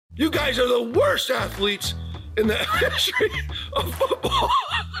You guys are the worst athletes in the history of football.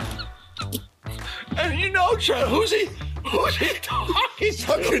 And you know, Trent, who's he talking to? He's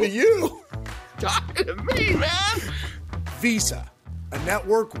talking to you. Talking to me, man. Visa, a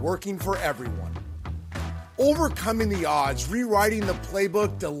network working for everyone. Overcoming the odds, rewriting the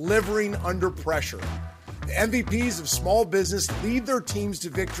playbook, delivering under pressure. The MVPs of small business lead their teams to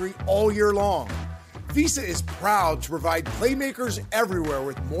victory all year long. Visa is proud to provide playmakers everywhere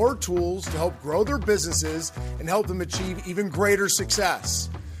with more tools to help grow their businesses and help them achieve even greater success.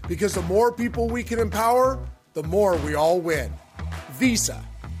 Because the more people we can empower, the more we all win. Visa,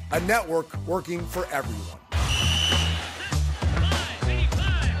 a network working for everyone.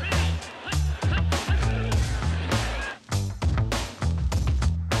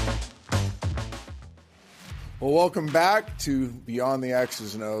 Well, welcome back to Beyond the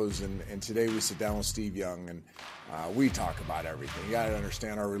X's and O's, and today we sit down with Steve Young, and we talk about everything. You got to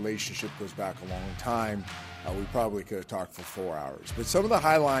understand our relationship goes back a long time. We probably could have talked for 4 hours. But some of the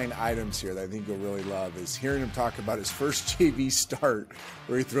highline items here that I think you'll really love is hearing him talk about his first JV start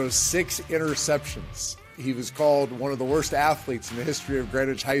where he throws 6 interceptions. He was called one of the worst athletes in the history of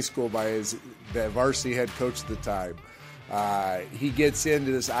Greenwich High School by the varsity head coach at the time. He gets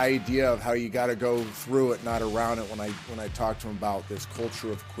into this idea of how you got to go through it, not around it. When I talk to him about this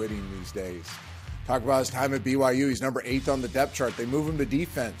culture of quitting these days, talk about his time at BYU. He's number 8th on the depth chart. They move him to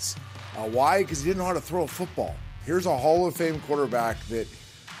defense. Why? Because he didn't know how to throw a football. Here's a Hall of Fame quarterback that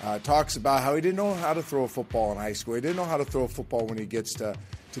talks about how he didn't know how to throw a football in high school. He didn't know how to throw a football when he gets to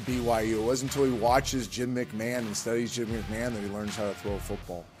BYU. It wasn't until he watches Jim McMahon and studies Jim McMahon that he learns how to throw a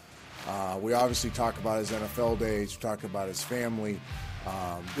football. We obviously talk about his NFL days. We talk about his family.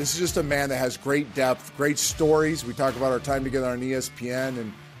 This is just a man that has great depth, great stories. We talk about our time together on ESPN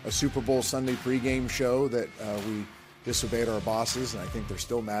and a Super Bowl Sunday pregame show that we disobeyed our bosses, and I think they're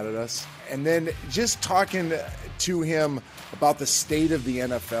still mad at us. And then just talking to him about the state of the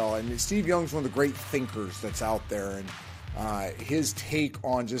NFL. And Steve Young's one of the great thinkers that's out there, and his take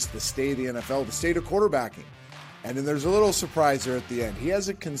on just the state of the NFL, the state of quarterbacking. And then there's a little surprise there at the end. He has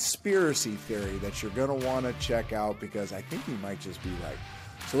a conspiracy theory that you're going to want to check out because I think he might just be right.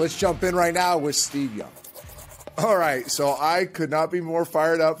 So let's jump in right now with Steve Young. All right, so I could not be more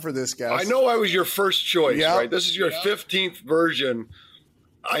fired up for this, guys. I know I was your first choice, right? This is your 15th version.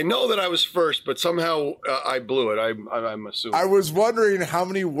 I know that I was first, but somehow I blew it. I'm assuming. I was wondering how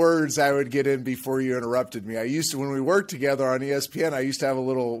many words I would get in before you interrupted me. I used to, when we worked together on ESPN, I used to have a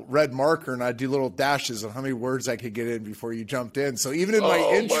little red marker and I'd do little dashes on how many words I could get in before you jumped in. So even in my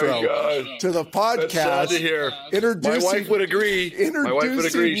intro to the podcast, sad to hear. My wife would agree. My wife would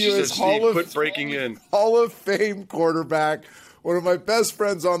agree. She says, Steve, quit breaking in. Hall of Fame quarterback, one of my best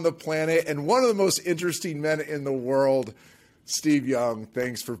friends on the planet, and one of the most interesting men in the world. Steve Young,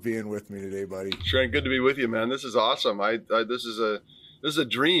 thanks for being with me today, buddy. Trent, good to be with you, man. This is awesome. This is a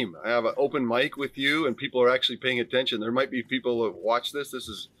dream. I have an open mic with you, and people are actually paying attention. There might be people that watch this. This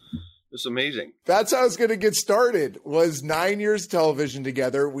is amazing. That's how I was going to get started. Was 9 years of television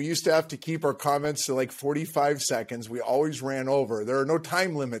together. We used to have to keep our comments to like 45 seconds. We always ran over. There are no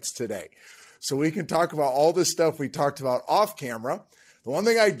time limits today, so we can talk about all this stuff we talked about off camera. The one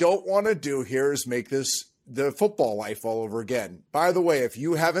thing I don't want to do here is make this the football life all over again. By the way, if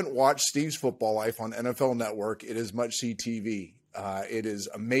you haven't watched Steve's Football Life on NFL Network, it is must-see TV. It is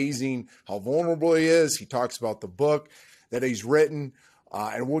amazing how vulnerable he is. He talks about the book that he's written,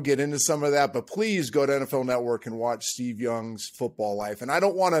 and we'll get into some of that. But please go to NFL Network and watch Steve Young's Football Life. And I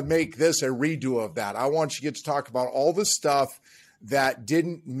don't want to make this a redo of that. I want you to get to talk about all the stuff that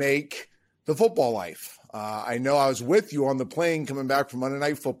didn't make the football life. I know I was with you on the plane coming back from Monday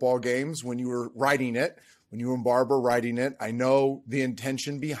Night Football games when you were writing it. When you and Barbara writing it, I know the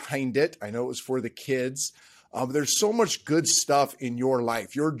intention behind it. I know it was for the kids. But there's so much good stuff in your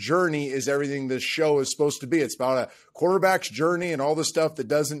life. Your journey is everything this show is supposed to be. It's about a quarterback's journey and all the stuff that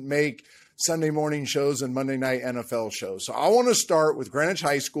doesn't make Sunday morning shows and Monday night NFL shows. So I want to start with Greenwich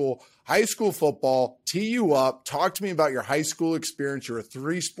High School football, tee you up. Talk to me about your high school experience. You're a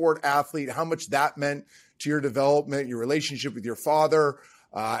 3-sport athlete, how much that meant to your development, your relationship with your father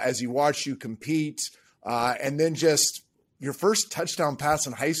as he watched you compete. And then just your first touchdown pass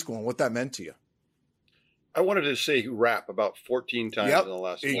in high school and what that meant to you. I wanted to say rap about 14 times in the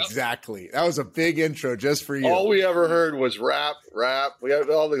last one. Exactly. That was a big intro just for you. All we ever heard was rap. We had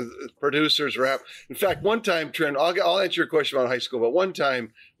all the producers rap. In fact, one time, Trent, I'll answer your question about high school, but one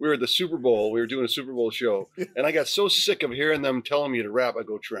time we were at the Super Bowl. We were doing a Super Bowl show, and I got so sick of hearing them telling me to rap. I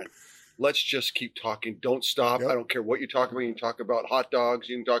go, Trent, let's just keep talking. Don't stop. I don't care what you talk about. You can talk about hot dogs.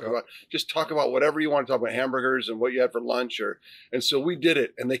 You can talk about, just talk about whatever you want to talk about, hamburgers and what you had for lunch. And so we did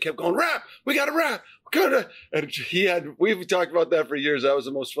it. And they kept going, rap. We got to rap. And we've talked about that for years. That was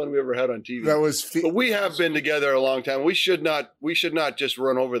the most fun we ever had on TV. But we have been together a long time. We should not just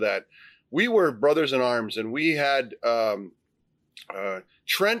run over that. We were brothers in arms, and we had,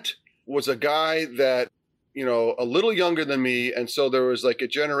 Trent was a guy that, you know, a little younger than me. And so there was like a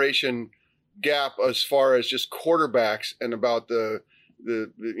generation gap as far as just quarterbacks and about the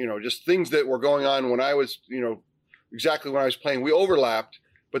you know, just things that were going on when I was, you know, exactly when I was playing. We overlapped,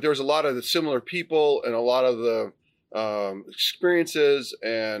 but there was a lot of the similar people and a lot of the experiences.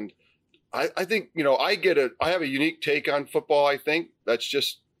 And I think, you know, I have a unique take on football. I think that's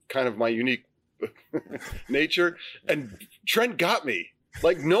just kind of my unique nature. And Trent got me.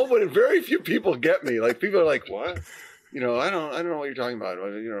 Like nobody, very few people get me. Like people are like, what? You know, I don't know what you're talking about.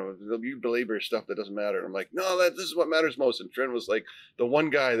 You know, you belabor stuff that doesn't matter. I'm like, no, this is what matters most. And Trent was like the one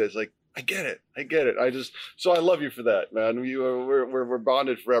guy that's like, I get it. So I love you for that, man. We're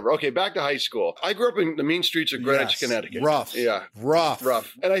bonded forever. Okay, back to high school. I grew up in the mean streets of Greenwich, Connecticut. Rough. Yeah.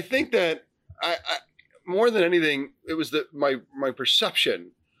 Rough. And I think that I more than anything, it was that my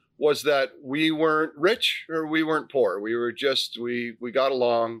perception was that we weren't rich or we weren't poor. We were just, we got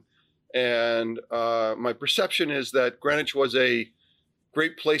along. And my perception is that Greenwich was a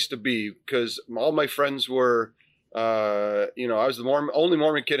great place to be because all my friends were, you know, I was the only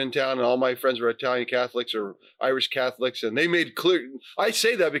Mormon kid in town, and all my friends were Italian Catholics or Irish Catholics. And they made clear, I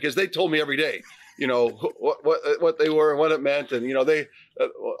say that because they told me every day, you know, what they were and what it meant. And, you know,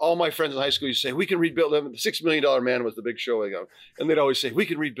 all my friends in high school used to say, we can rebuild him. The $6 Million Man was the big show. And they'd always say, we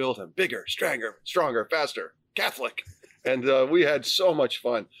can rebuild him bigger, stronger, faster, Catholic. And we had so much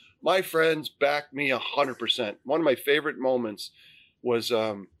fun. My friends backed me 100%. One of my favorite moments was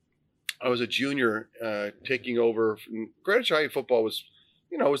I was a junior taking over. Greenwich High football was,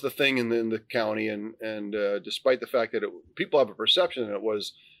 you know, was the thing in the county. And despite the fact that people have a perception that it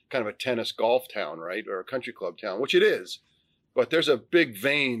was kind of a tennis golf town, right, or a country club town, which it is, but there's a big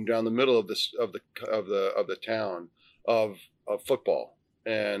vein down the middle of the town of football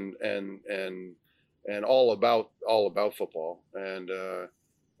and all about football. And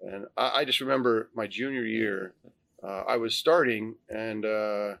I just remember my junior year, I was starting, and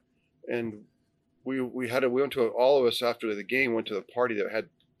we went to, all of us after the game went to the party that had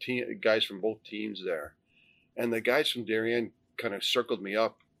guys from both teams there, and the guys from Darien kind of circled me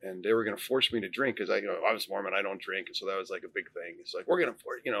up, and they were going to force me to drink because I was Mormon, I don't drink, and so that was like a big thing. It's like, we're going to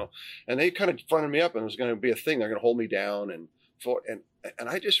force, you know, and they kind of fronted me up, and it was going to be a thing. They're going to hold me down, and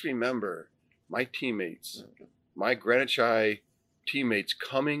I just remember my teammates, my Greenwich High teammates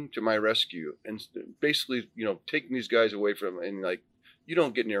coming to my rescue and basically, you know, taking these guys away from them and like, you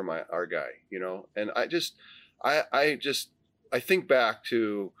don't get near our guy, you know. And I think back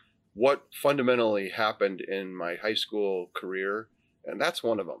to what fundamentally happened in my high school career, and that's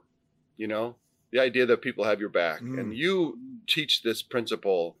one of them, you know, the idea that people have your back. And you teach this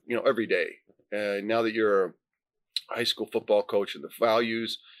principle, you know, every day. Now that you're a high school football coach, and the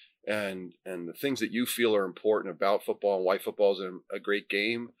values and the things that you feel are important about football and why football is a great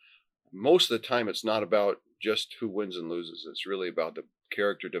game, most of the time it's not about just who wins and loses. It's really about the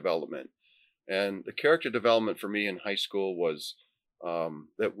character development. And the character development for me in high school was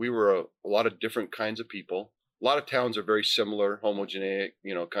that we were a lot of different kinds of people. A lot of towns are very similar, homogeneic,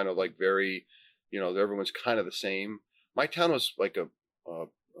 you know, kind of like very, you know, everyone's kind of the same. My town was like a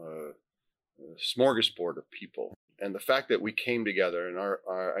smorgasbord of people. And the fact that we came together, and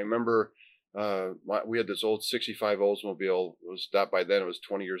I remember we had this old 65 Oldsmobile. By then it was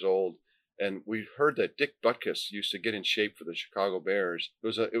 20 years old. And we heard that Dick Butkus used to get in shape for the Chicago Bears. It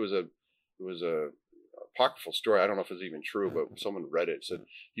was a apocryphal story. I don't know if it's even true, but someone read it. It said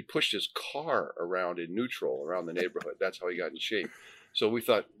he pushed his car around in neutral around the neighborhood. That's how he got in shape. So we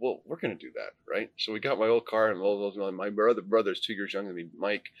thought, well, we're going to do that, right? So we got my old car, and my brother's 2 years younger than me,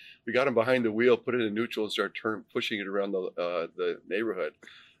 Mike. We got him behind the wheel, put it in neutral, and started pushing it around the neighborhood.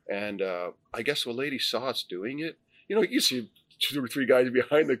 And I guess a lady saw us doing it. You know, you see 2 or 3 guys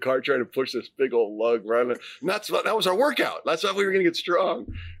behind the car trying to push this big old lug around. And that was our workout. That's how we were going to get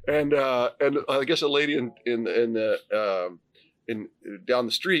strong. And I guess a lady in down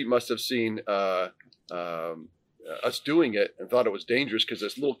the street must have seen us doing it and thought it was dangerous because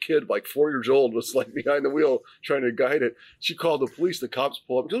this little kid, like 4 years old, was like behind the wheel trying to guide it. She called the police. The cops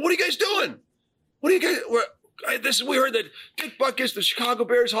pull up and goes, "What are you guys doing? What are you guys? We heard that Dick Butkus, the Chicago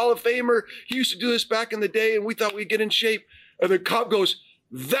Bears Hall of Famer, he used to do this back in the day, and we thought we'd get in shape." And the cop goes,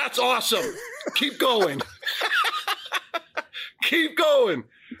 "That's awesome. Keep going." Keep going.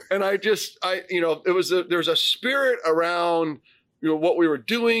 And there was a spirit around, what we were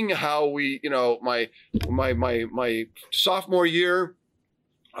doing, how we, my sophomore year,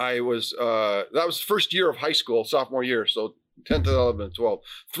 that was the first year of high school, sophomore year. So 10th, 11th, and 12th,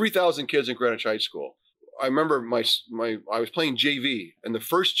 3,000 kids in Greenwich High School. I remember I was playing JV, and the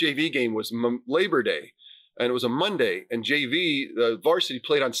first JV game was Labor Day, and it was a Monday, and the varsity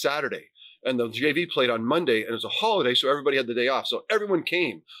played on Saturday, and the JV played on Monday, and it was a holiday, so everybody had the day off. So everyone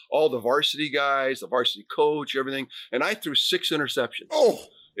came, all the varsity guys, the varsity coach, everything, and I threw 6 interceptions. Oh.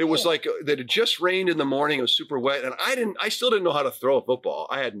 It was like that had just rained in the morning. It was super wet, and I still didn't know how to throw a football.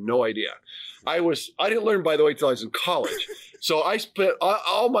 I had no idea. I didn't learn, by the way, until I was in college. So I spent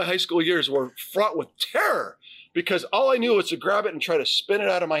all my high school years were fraught with terror because all I knew was to grab it and try to spin it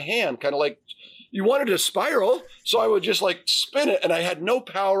out of my hand, kind of like you wanted to spiral. So I would just like spin it, and I had no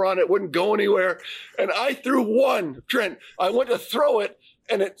power on it, wouldn't go anywhere. And I threw one, Trent. I went to throw it,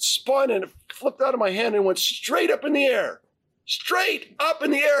 and it spun and it flipped out of my hand and went straight up in the air. Straight up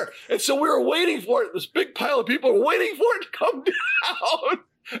in the air. And so we were waiting for it. This big pile of people were waiting for it to come down.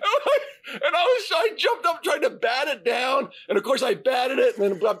 And I jumped up trying to bat it down. And of course I batted it and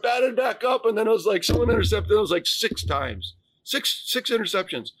then got batted back up. And then it was like someone intercepted. It was like 6 times. Six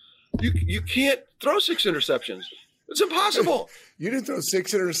interceptions. You can't throw 6 interceptions. It's impossible. You didn't throw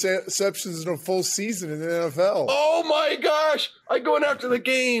 6 interceptions in a full season in the NFL. Oh my gosh. I go in after the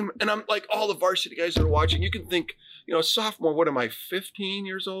game and I'm like, all the varsity guys that are watching, you can think, sophomore, what am I, 15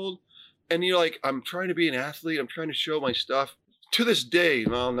 years old? And you're like, I'm trying to be an athlete. I'm trying to show my stuff. To this day,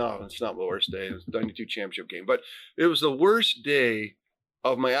 well, no, it's not the worst day. It was the 92 championship game. But it was the worst day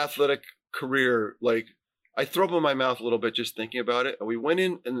of my athletic career. Like, I throw up in my mouth a little bit just thinking about it. And we went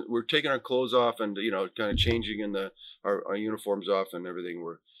in and we're taking our clothes off and, kind of changing in our uniforms off and everything.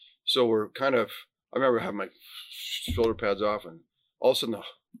 We're kind of, I remember having my shoulder pads off and all of a sudden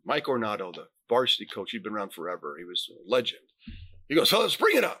Mike Ornato, the varsity coach, he'd been around forever. He was a legend. He goes, "So let's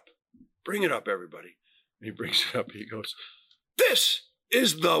bring it up. Bring it up, everybody." And he brings it up. He goes, "This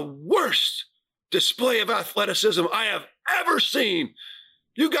is the worst display of athleticism I have ever seen.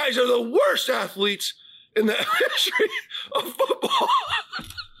 You guys are the worst athletes in the history of football."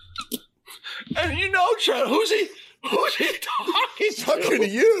 And Chad, who's he talking to? Talking to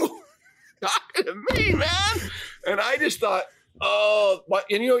you. Talking to me, man. And I just thought,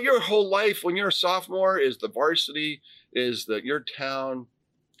 and your whole life when you're a sophomore is the varsity, is your town.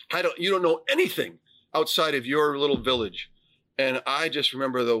 You don't know anything outside of your little village. And I just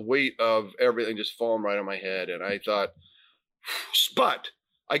remember the weight of everything just falling right on my head. And I thought, but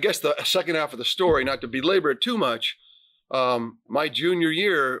I guess the second half of the story, not to belabor it too much, my junior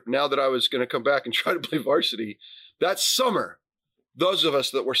year, now that I was going to come back and try to play varsity, that summer, those of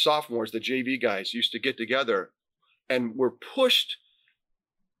us that were sophomores, the JV guys, used to get together and were pushed,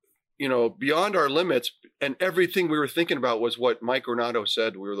 beyond our limits. And everything we were thinking about was what Mike Ornato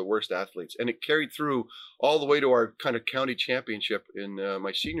said, we were the worst athletes. And it carried through all the way to our kind of county championship in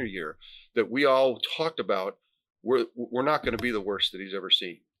my senior year, that we all talked about, we're not going to be the worst that he's ever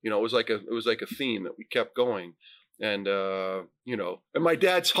seen. It was like a theme that we kept going. And, and my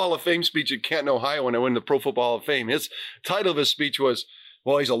dad's Hall of Fame speech at Canton, Ohio, when I went to the Pro Football Hall of Fame, his title of his speech was,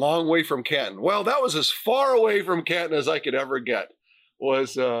 "Well, he's a long way from Canton." Well, that was as far away from Canton as I could ever get,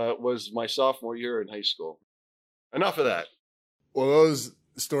 was my sophomore year in high school. Enough of that. Well, those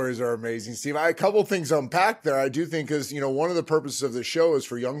stories are amazing, Steve. A couple things unpacked there. I do think because, one of the purposes of the show is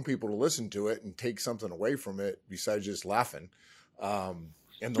for young people to listen to it and take something away from it besides just laughing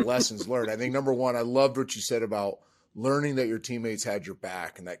and the lessons learned. I think, number one, I loved what you said about learning that your teammates had your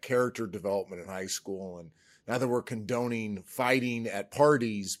back and that character development in high school. And not that we're condoning fighting at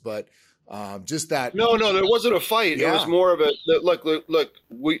parties, but just that. No, there wasn't a fight. Yeah. It was more of a, look,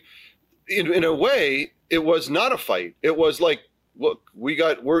 we, in a way, it was not a fight. It was like, look,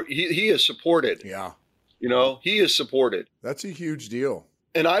 he is supported. Yeah. He is supported. That's a huge deal.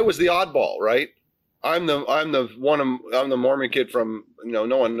 And I was the oddball, right? I'm the Mormon kid from, no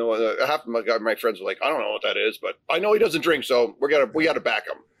one knows. Half of my friends were like, "I don't know what that is, but I know he doesn't drink, so we got to back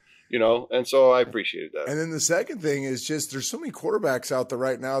him," and so I appreciated that. And then the second thing is just, there's so many quarterbacks out there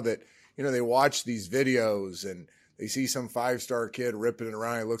right now that, they watch these videos and they see some 5-star kid ripping it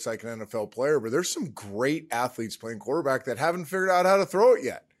around. He looks like an NFL player, but there's some great athletes playing quarterback that haven't figured out how to throw it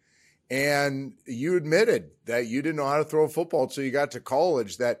yet. And you admitted that you didn't know how to throw a football until you got to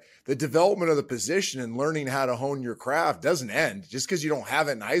college, that the development of the position and learning how to hone your craft doesn't end. Just because you don't have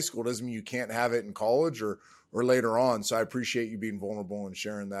it in high school doesn't mean you can't have it in college or later on. So I appreciate you being vulnerable and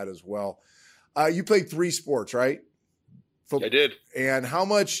sharing that as well. You played 3 sports, right? I did. And how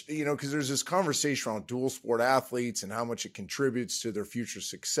much, because there's this conversation around dual sport athletes and how much it contributes to their future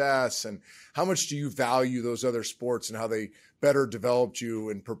success, and how much do you value those other sports and how they better developed you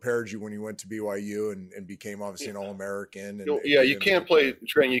and prepared you when you went to BYU and became obviously an All-American. You can't play,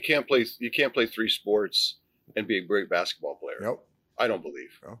 Trent. You can't play three sports and be a great basketball player. Yep. I don't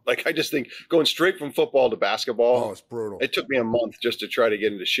believe. No. Like, I just think going straight from football to basketball, it's brutal. It took me a month just to try to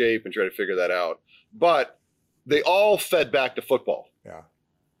get into shape and try to figure that out. But they all fed back to football. Yeah.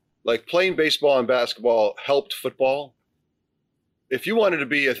 Like, playing baseball and basketball helped football. If you wanted to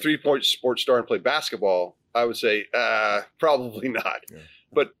be a 3-point sports star and play basketball, I would say probably not. Yeah.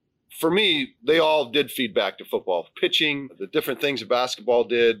 But for me, they all did feed back to football. Pitching, the different things that basketball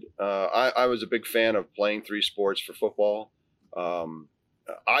did. I was a big fan of playing three sports for football.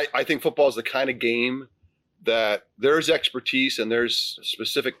 I think football is the kind of game that there's expertise and there's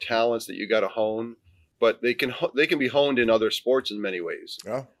specific talents that you got to hone, but they can be honed in other sports in many ways.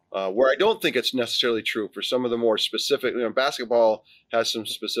 Yeah. Where I don't think it's necessarily true for some of the more specific. Basketball has some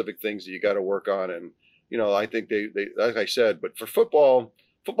specific things that you got to work on, and I think they like I said. But for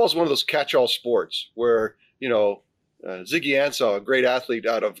football's one of those catch-all sports where Ziggy Ansah, a great athlete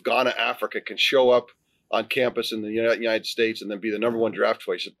out of Ghana, Africa, can show up on campus in the United States and then be the number one draft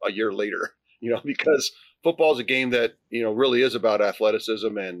choice a year later. Because football is a game that really is about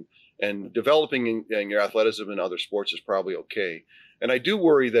athleticism, and developing in your athleticism in other sports is probably okay. And I do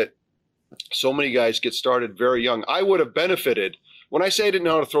worry that so many guys get started very young. I would have benefited. When I say I didn't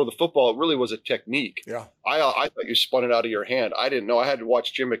know how to throw the football, it really was a technique. Yeah. I thought you spun it out of your hand. I didn't know. I had to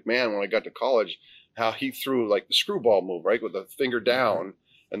watch Jim McMahon when I got to college, how he threw like the screwball move, right, with the finger down.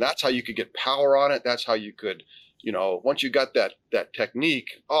 And that's how you could get power on it. That's how you could, once you got that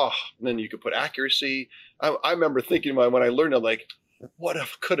technique, and then you could put accuracy. I remember thinking when I learned it, like, what I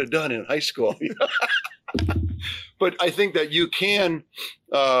could have done in high school. But I think that you can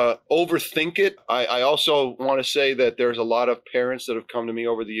overthink it. I also want to say that there's a lot of parents that have come to me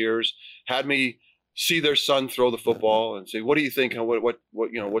over the years, had me see their son throw the football and say, "What do you think? What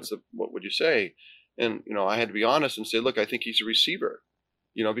would you say?" And I had to be honest and say, "Look, I think he's a receiver."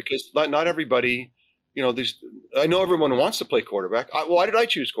 Because not everybody, I know everyone wants to play quarterback. Why did I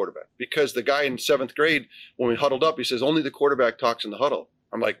choose quarterback? Because the guy in 7th grade, when we huddled up, he says, only the quarterback talks in the huddle.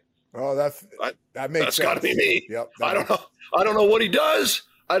 I'm like, oh, that makes sense. That's got to be me. Yep. I don't know. I don't know what he does.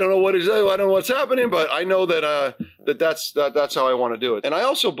 I don't know what he's doing. I don't know what's happening, but I know that that's how I want to do it. And I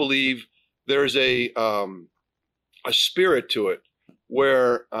also believe there's a spirit to it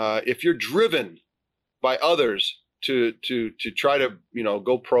where if you're driven by others to try to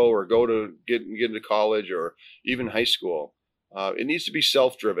go pro or go to get into college or even high school, it needs to be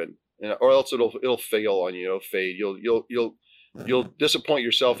self-driven, or else it'll fail on you. It'll fade. You'll disappoint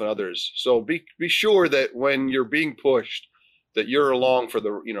yourself and others. So be sure that when you're being pushed, that you're along for the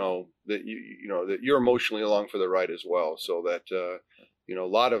that you're emotionally along for the ride as well. So that a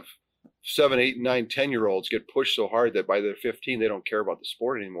lot of 7, 8, 9, 10-year-olds get pushed so hard that by their 15 they don't care about the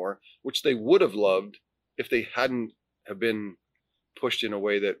sport anymore, which they would have loved if they hadn't have been pushed in a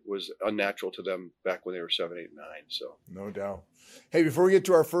way that was unnatural to them back when they were 7, 8, 9. So no doubt. Hey, before we get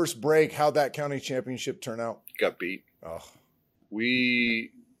to our first break, how'd that county championship turn out? Got beat. Oh,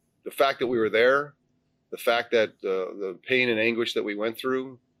 the fact that we were there, the fact that the pain and anguish that we went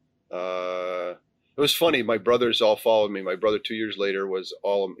through, it was funny. My brothers all followed me. My brother 2 years later was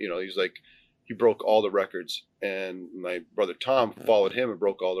he broke all the records, and my brother Tom followed him and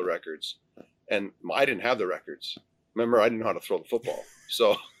broke all the records. And I didn't have the records. Remember, I didn't know how to throw the football.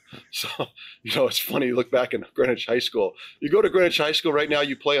 So it's funny. You look back in Greenwich High School. You go to Greenwich High School right now,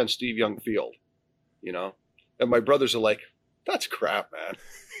 you play on Steve Young Field, And my brothers are like, that's crap, man.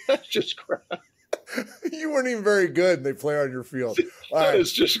 That's just crap. You weren't even very good, and they play on your field. That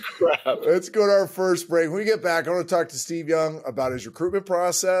is just crap. Let's go to our first break. When we get back, I want to talk to Steve Young about his recruitment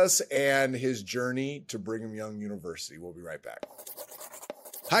process and his journey to Brigham Young University. We'll be right back.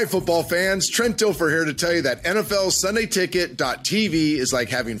 Hi, football fans. Trent Dilfer here to tell you that NFL Sunday Ticket.tv is like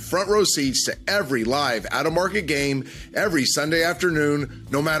having front row seats to every live out-of-market game every Sunday afternoon,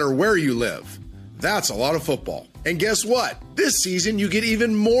 no matter where you live. That's a lot of football. And guess what? This season, you get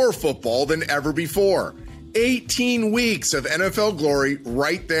even more football than ever before. 18 weeks of NFL glory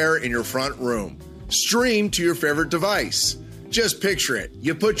right there in your front room. Stream to your favorite device. Just picture it.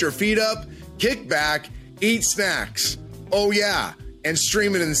 You put your feet up, kick back, eat snacks. Oh, yeah. And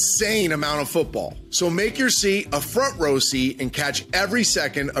stream an insane amount of football. So make your seat a front row seat and catch every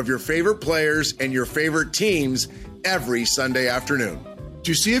second of your favorite players and your favorite teams every Sunday afternoon.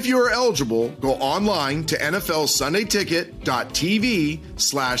 To see if you are eligible, go online to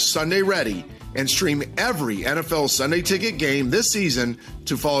NFLSundayTicket.tv/SundayReady and stream every NFL Sunday Ticket game this season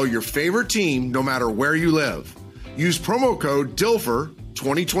to follow your favorite team no matter where you live. Use promo code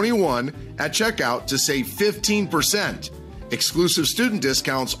DILFER2021 at checkout to save 15%. Exclusive student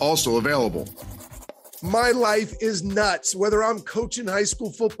discounts also available. My life is nuts. Whether I'm coaching high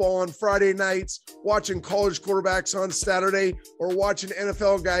school football on Friday nights, watching college quarterbacks on Saturday, or watching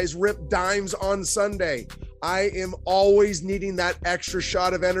NFL guys rip dimes on Sunday, I am always needing that extra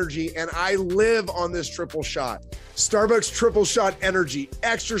shot of energy, and I live on this triple shot. Starbucks Triple Shot Energy,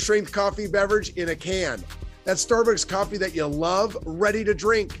 extra strength coffee beverage in a can. That's Starbucks coffee that you love, ready to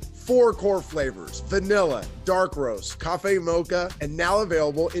drink. 4 core flavors: vanilla, dark roast, cafe mocha, and now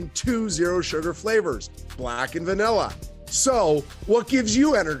available in 2 zero sugar flavors, black and vanilla. So, what gives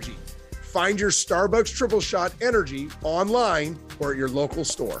you energy? Find your Starbucks Triple Shot Energy online or at your local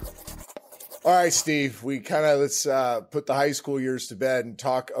store. All right, Steve, let's put the high school years to bed and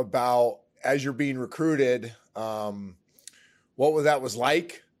talk about, as you're being recruited, what that was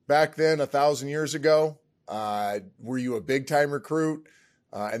like back then, 1,000 years ago. Were you a big time recruit?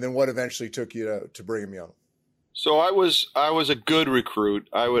 And then what eventually took you to Brigham Young? So I was a good recruit.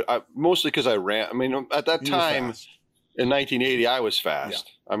 I mostly because I ran. I mean, at that time in 1980, I was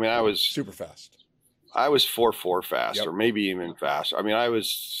fast. Yeah. I mean, I was super fast. I was 4.4 fast, or maybe even faster. I mean, I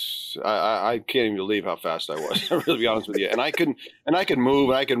can't even believe how fast I was. To really be honest with you. And I could move,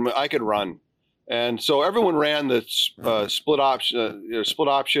 and I could run. And so everyone ran the split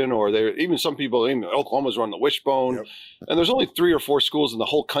option, or even some people, even Oklahoma's run the wishbone. Yep. And there's only 3 or 4 schools in the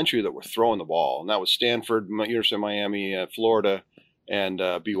whole country that were throwing the ball, and that was Stanford, University of Miami, Florida, and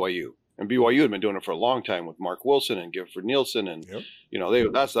BYU. And BYU had been doing it for a long time with Mark Wilson and Gifford Nielsen, and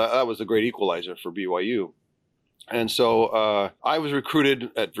that was the great equalizer for BYU. And so I was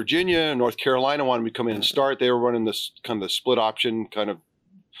recruited at Virginia. North Carolina wanted me to come in and start. They were running this kind of the split option kind of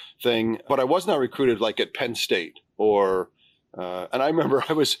thing, but I was not recruited like at Penn State and I remember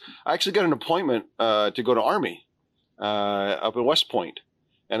I actually got an appointment to go to Army up in West Point,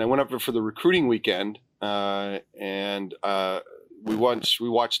 and I went up for the recruiting weekend, and we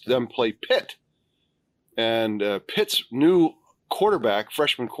watched them play Pitt, and Pitt's new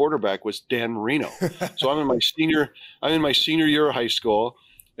freshman quarterback was Dan Marino. So I'm in my senior year of high school,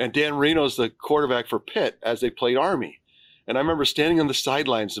 and Dan Marino's the quarterback for Pitt as they played Army. And I remember standing on the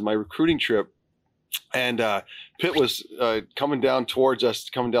sidelines of my recruiting trip, and Pitt was coming down towards us,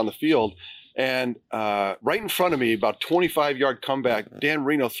 coming down the field. And right in front of me, about 25-yard comeback, Dan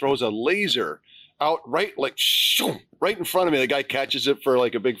Marino throws a laser out right in front of me. The guy catches it for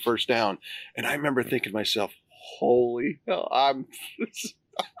like a big first down. And I remember thinking to myself, holy hell, I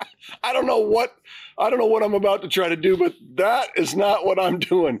don't know what I'm about to try to do, but that is not what I'm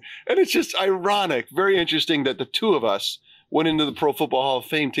doing. And it's just ironic, very interesting that the two of us went into the Pro Football Hall of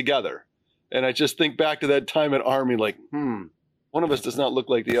Fame together. And I just think back to that time at Army, like, one of us does not look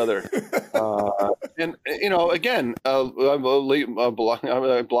like the other. And, again, I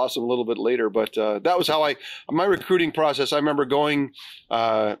blossomed a little bit later, but that was how my recruiting process. I remember going,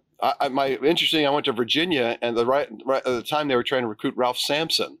 I went to Virginia, and right at the time they were trying to recruit Ralph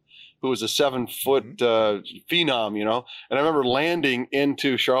Sampson, who was a 7-foot phenom, And I remember landing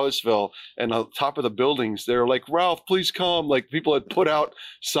into Charlottesville, and on top of the buildings, they were like, "Ralph, please come!" Like people had put out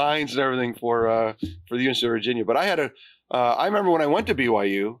signs and everything for the University of Virginia. But I remember when I went to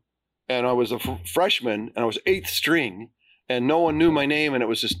BYU, and I was a freshman, and I was 8th string, and no one knew my name, and it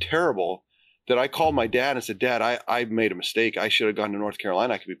was just terrible. That I called my dad and said, "Dad, I made a mistake. I should have gone to North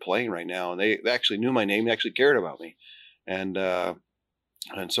Carolina. I could be playing right now." And they actually knew my name. They actually cared about me. And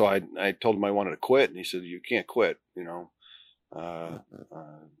so I told him I wanted to quit, and he said, "You can't quit, I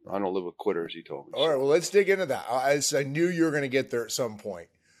don't live with quitters," he told me. All right, well, let's dig into that. I knew you were going to get there at some point.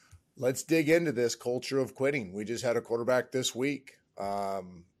 Let's dig into this culture of quitting. We just had a quarterback this week,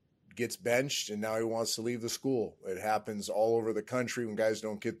 gets benched, and now he wants to leave the school. It happens all over the country when guys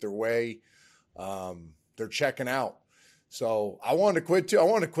don't get their way. They're checking out. So I wanted to quit too. I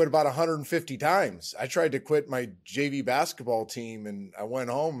wanted to quit about 150 times. I tried to quit my JV basketball team, and I went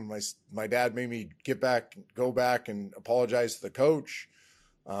home, and my dad made me go back and apologize to the coach,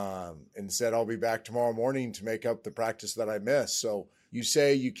 and said, "I'll be back tomorrow morning to make up the practice that I missed." So you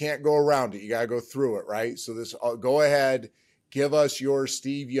say you can't go around it. You got to go through it, right? So go ahead, give us your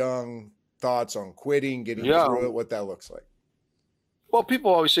Steve Young thoughts on quitting, getting through it, what that looks like. Well,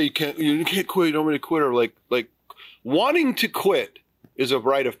 people always say you can't quit. You don't want to quit, or like wanting to quit is a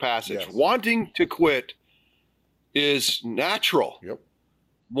rite of passage. Yes. Wanting to quit is natural. Yep.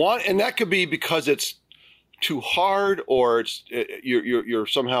 And that could be because it's too hard, or you're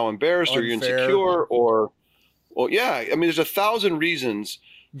somehow embarrassed, unfair, or you're insecure, or yeah. I mean, there's 1,000 reasons,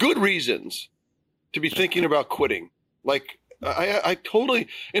 good reasons, to be thinking about quitting. Like, I totally,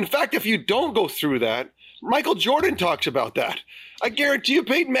 in fact, if you don't go through that, Michael Jordan talks about that. I guarantee you,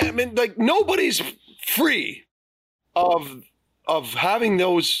 Peyton Manning, like, nobody's free of having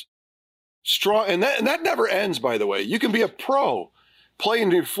those strong, and that never ends, by the way. You can be a pro, play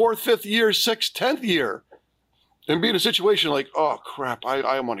in your 4th, 5th year, 6th, 10th year, and be in a situation like, oh crap,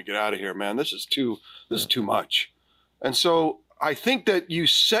 I want to get out of here, man. This is too much. And so I think that you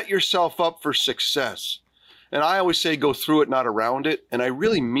set yourself up for success. And I always say go through it, not around it. And I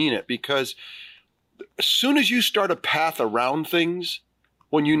really mean it, because as soon as you start a path around things,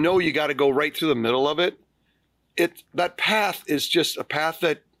 when you know you got to go right through the middle of it, that path is just a path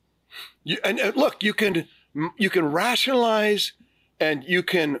that look, you can rationalize, and you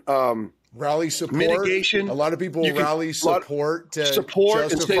can rally support. Mitigation. A lot of people rally support to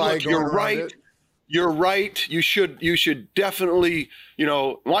support and say, look, you're right. It. You're right. You should definitely,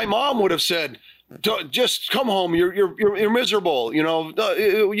 my mom would have said, just come home. You're miserable.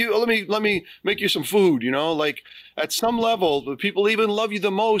 Let me make you some food. Like, at some level, the people even love you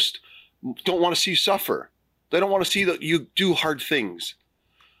the most don't want to see you suffer. They don't want to see that you do hard things.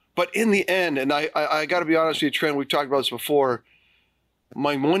 But in the end, and I got to be honest with you, Trent, we've talked about this before.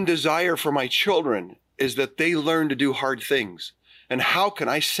 My one desire for my children is that they learn to do hard things. And how can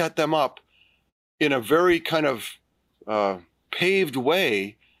I set them up in a very kind of paved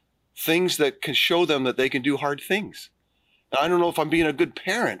way, things that can show them that they can do hard things? And I don't know if I'm being a good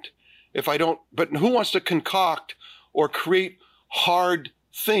parent if I don't, but who wants to concoct or create hard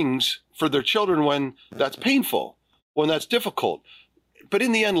things for their children when that's painful, when that's difficult? But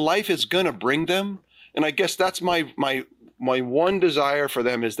in the end, life is going to bring them. And I guess that's my one desire for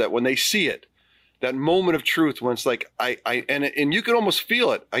them, is that when they see it, that moment of truth, when it's like, and you can almost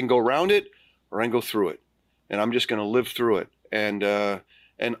feel it. I can go around it or I can go through it, and I'm just going to live through it. And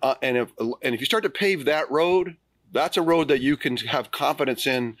if you start to pave that road, that's a road that you can have confidence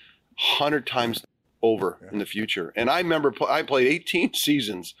in 100 times over in the future. And I remember I played 18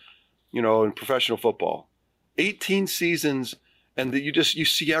 seasons, in professional football, 18 seasons. And that you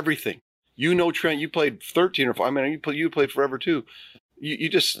see everything. Trent, you played 13 or 5. I mean, you played forever too. You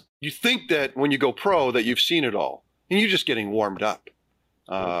think that when you go pro that you've seen it all, and you're just getting warmed up.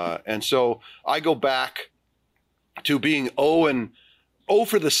 And so I go back to being 0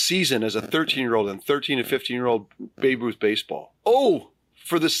 for the season as a 13-year-old and 13 and 15-year-old Babe Ruth baseball. 0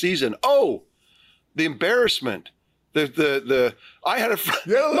 for the season. The embarrassment. I had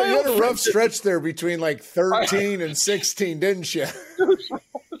you had a rough stretch there between like 13 and 16, didn't you? It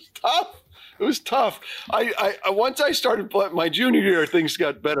was tough. I once I started my junior year, things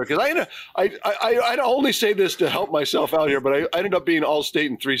got better, because I only say this to help myself out here, but I ended up being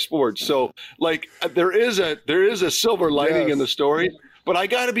all-state in 3 sports. So like there is a silver lining in the story, but I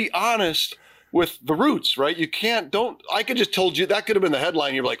got to be honest with the roots, right? I could just told you that could have been the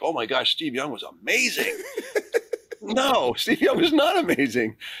headline. You're like, oh my gosh, Steve Young was amazing. No, Steve Young was not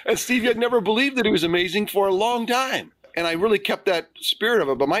amazing. And Steve Young never believed that he was amazing for a long time. And I really kept that spirit of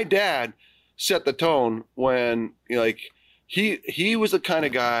it. But my dad set the tone when, he was the kind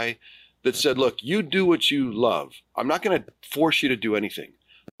of guy that said, look, you do what you love. I'm not going to force you to do anything.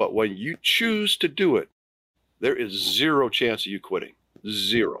 But when you choose to do it, there is 0 chance of you quitting.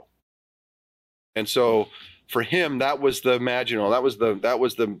 0. And so for him, that was the imaginal. That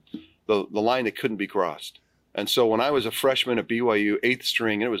was the line that couldn't be crossed. And so when I was a freshman at BYU, 8th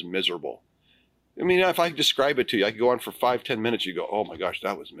string, it was miserable. I mean, if I could describe it to you, I could go on for 5-10 minutes. You go, oh my gosh,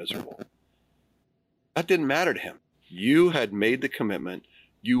 that was miserable. That didn't matter to him. You had made the commitment.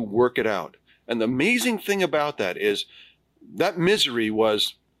 You work it out. And the amazing thing about that is that misery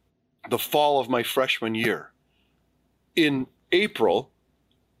was the fall of my freshman year. In April,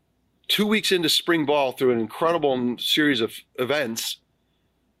 2 weeks into spring ball, through an incredible series of events,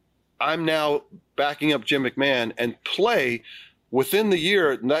 I'm now backing up Jim McMahon and play within the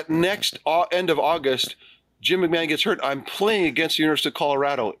year. That next end of August, Jim McMahon gets hurt. I'm playing against the University of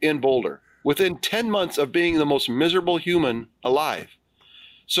Colorado in Boulder within 10 months of being the most miserable human alive.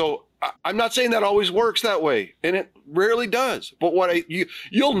 So I'm not saying that always works that way, and it rarely does. But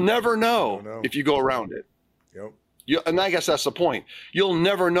you'll never know if you go around it. Yep. And I guess that's the point. You'll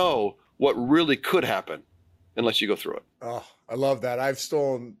never know what really could happen unless you go through it. Oh, I love that. I've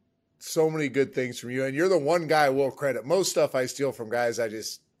stolen so many good things from you, and you're the one guy I will credit. Most stuff I steal from guys, I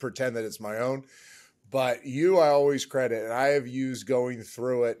just pretend that it's my own. But you, I always credit, and I have used going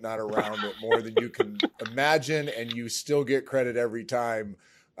through it, not around it, more than you can imagine, and you still get credit every time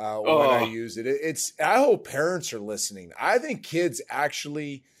when I use it. I hope parents are listening. I think kids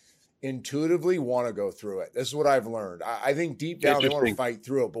actually intuitively want to go through it. This is what I've learned. I think deep down they want to fight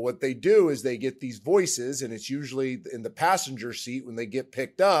through it. But what they do is they get these voices, and it's usually in the passenger seat when they get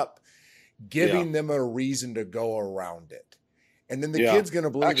picked up, giving them a reason to go around it. And then the kid's going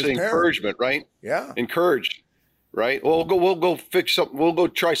to believe actually encouragement, right? Yeah. Encourage, right? Well, we'll go fix something. We'll go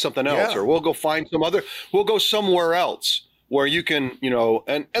try something else, or we'll go find we'll go somewhere else where you can,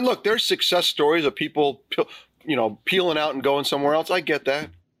 and look, there's success stories of people, peeling out and going somewhere else. I get that.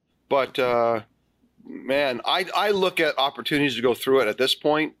 But, man, I look at opportunities to go through it at this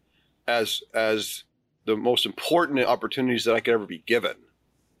point as the most important opportunities that I could ever be given.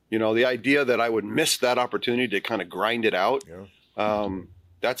 The idea that I would miss that opportunity to kind of grind it out. Yeah.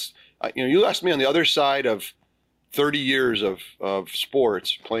 That's, you asked me on the other side of 30 years of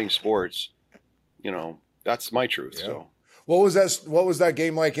sports, playing sports, that's my truth. Yeah. So. What was that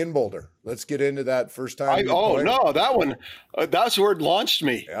game like in Boulder? Let's get into that first time. That one, that's where it launched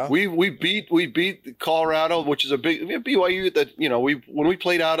me. Yeah. We beat Colorado, which is a big BYU that, when we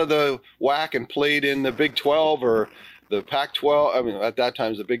played out of the WAC and played in the Big 12 or the Pac-12, I mean, at that time it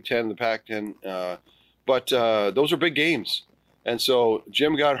was the Big 10, the Pac-10, but those are big games. And so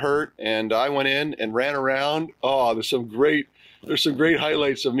Jim got hurt and I went in and ran around. Oh, there's some great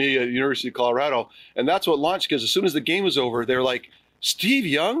highlights of me at the University of Colorado. And that's what launched, because as soon as the game was over, they're like, Steve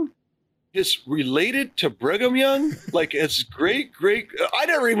Young is related to Brigham Young? Like, it's great. I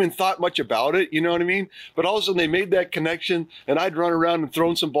never even thought much about it, you know what I mean? But all of a sudden they made that connection, and I'd run around and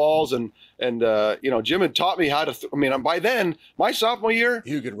thrown some balls, and Jim had taught me how to, by then, my sophomore year,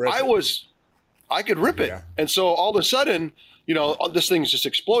 you could rip I could rip it. Yeah. And so all of a sudden, this thing's just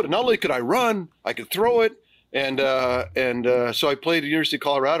exploded. Not only could I run, I could throw it. And so I played at the University of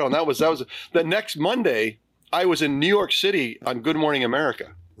Colorado, and that was the next Monday. I was in New York City on Good Morning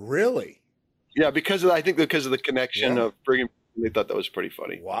America. Really? Yeah, because of the connection of Brigham. They thought that was pretty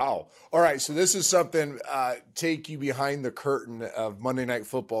funny. Wow. All right, so this is something, take you behind the curtain of Monday Night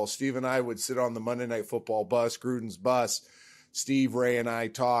Football. Steve and I would sit on the Monday Night Football bus, Gruden's bus. Steve, Ray, and I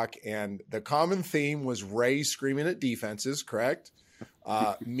talk, and the common theme was Ray screaming at defenses, correct?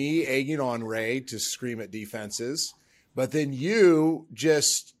 Me egging on Ray to scream at defenses, but then you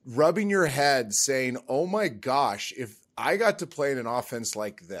just rubbing your head saying, oh my gosh, if I got to play in an offense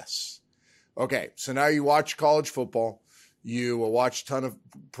like this. Okay, so now you watch college football, you will watch a ton of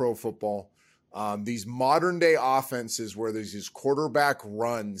pro football. These modern day offenses where there's these quarterback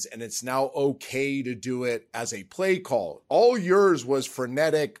runs, and it's now okay to do it as a play call. All yours was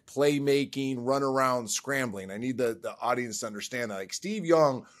frenetic playmaking, run around, scrambling. I need the audience to understand that. Like, Steve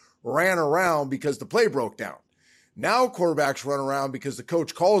Young ran around because the play broke down. Now quarterbacks run around because the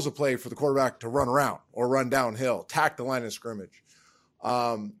coach calls a play for the quarterback to run around or run downhill, tack the line of scrimmage.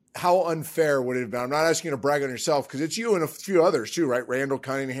 How unfair would it have been? I'm not asking you to brag on yourself, because it's you and a few others too, right? Randall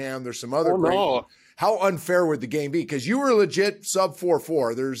Cunningham. There's some other great. How unfair would the game be? Because you were legit sub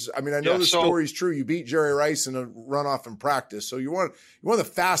 4.4. I know the story's true. You beat Jerry Rice in a runoff in practice. So you're one of the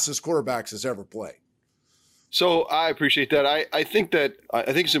fastest quarterbacks that's ever played. So I appreciate that. I think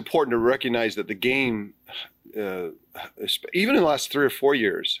it's important to recognize that the game, even in the last 3 or 4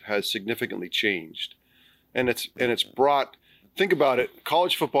 years, has significantly changed, and it's brought. Think about it.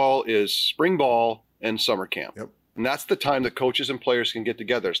 College football is spring ball and summer camp. Yep. And that's the time that coaches and players can get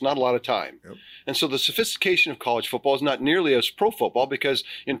together. It's not a lot of time. Yep. And so the sophistication of college football is not nearly as pro football, because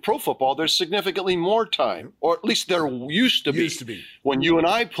in pro football, there's significantly more time, or at least there used to be. When you and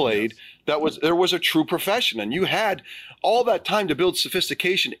I played, there was a true profession, and you had all that time to build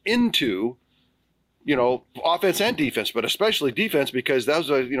sophistication into, offense and defense, but especially defense, because that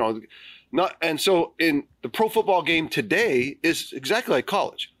was and so in the pro football game today is exactly like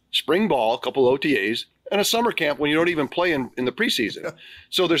college. Spring ball, a couple OTAs, and a summer camp when you don't even play in the preseason. Yeah.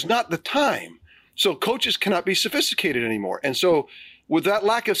 So there's not the time. So coaches cannot be sophisticated anymore. And so with that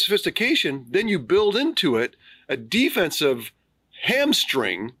lack of sophistication, then you build into it a defensive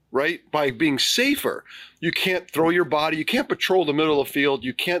hamstring, right? By being safer. You can't throw your body. You can't patrol the middle of the field.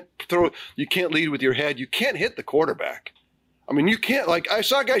 You can't lead with your head. You can't hit the quarterback. I mean, you can't, I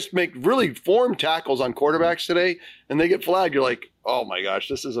saw guys make really formed tackles on quarterbacks today, and they get flagged. You're like, oh my gosh,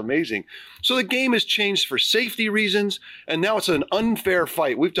 this is amazing. So the game has changed for safety reasons, and now it's an unfair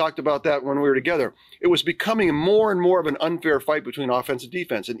fight. We've talked about that when we were together. It was becoming more and more of an unfair fight between offense and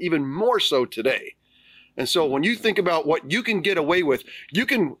defense, and even more so today. And so when you think about what you can get away with, you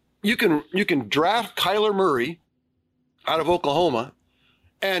can draft Kyler Murray out of Oklahoma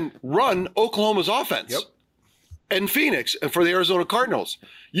and run Oklahoma's offense. Yep. And Phoenix, and for the Arizona Cardinals.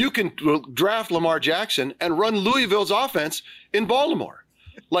 You can draft Lamar Jackson and run Louisville's offense in Baltimore.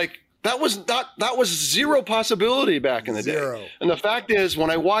 That was zero possibility back in the day. And the fact is, when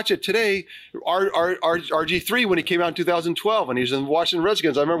I watch it today, RG3, when he came out in 2012 and he's in Washington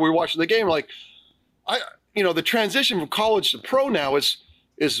Redskins, I remember we were watching the game, like, the transition from college to pro now is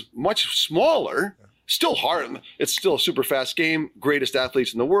much smaller. Still hard. It's still a super fast game, greatest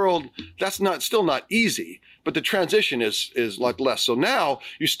athletes in the world. That's still not easy, but the transition is like less. So now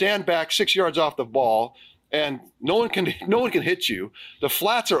you stand back 6 yards off the ball, and no one can hit you. The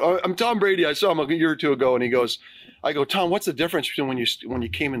flats are. I'm Tom Brady. I saw him a year or two ago, and I go, Tom, what's the difference between when you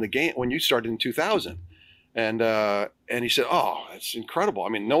came in the game when you started in 2000? And he said, oh, it's incredible. I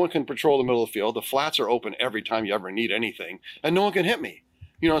mean, no one can patrol the middle of the field. The flats are open every time you ever need anything, and no one can hit me.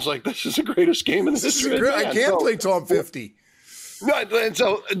 It's like, this is the greatest game in the history. I can't play till I'm 50. And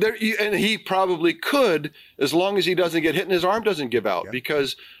so and he probably could, as long as he doesn't get hit and his arm doesn't give out,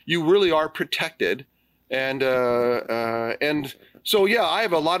 because you really are protected. And so, yeah, I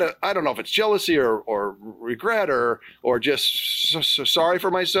have a lot of, I don't know if it's jealousy or regret or just so sorry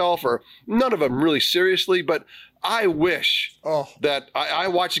for myself, or none of them really seriously, but I wish that I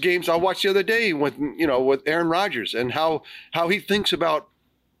watched games I watched the other day with Aaron Rodgers and how he thinks about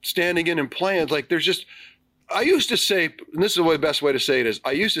standing in and playing. Like, I used to say, and this is the best way to say it is,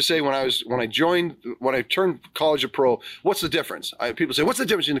 I used to say when I turned college to pro, what's the difference? People say, what's the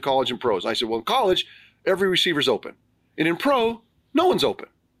difference between the college and pros? And I said, well, in college, every receiver's open. And in pro, no one's open.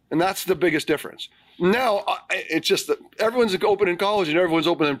 And that's the biggest difference. Now, it's just that everyone's open in college and everyone's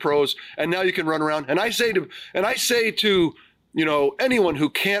open in pros. And now you can run around. And I say to anyone who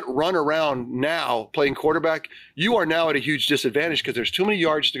can't run around now playing quarterback, you are now at a huge disadvantage because there's too many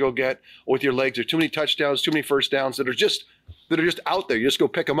yards to go get with your legs. There's too many touchdowns, too many first downs that are just out there. You just go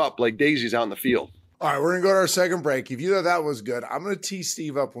pick them up like daisies out in the field. All right, we're going to go to our second break. If you thought that was good, I'm going to tee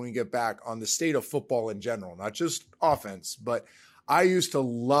Steve up when we get back on the state of football in general, not just offense, but I used to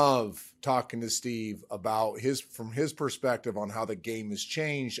love talking to Steve about from his perspective on how the game has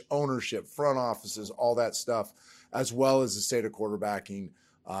changed, ownership, front offices, all that stuff, as well as the state of quarterbacking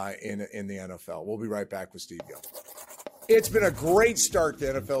in the NFL. We'll be right back with Steve Young. It's been a great start to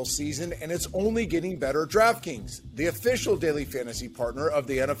the NFL season, and it's only getting better at DraftKings, the official daily fantasy partner of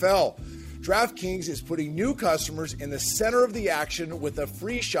the NFL. DraftKings is putting new customers in the center of the action with a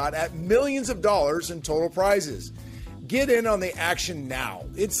free shot at millions of dollars in total prizes. Get in on the action now.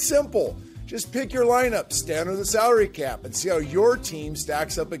 It's simple. Just pick your lineup, stay under the salary cap, and see how your team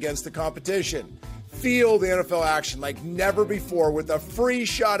stacks up against the competition. Feel the NFL action like never before with a free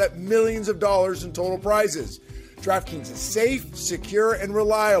shot at millions of dollars in total prizes. DraftKings is safe, secure, and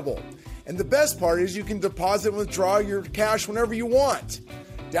reliable. And the best part is you can deposit and withdraw your cash whenever you want.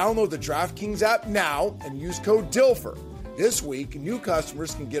 Download the DraftKings app now and use code DILFER. This week, new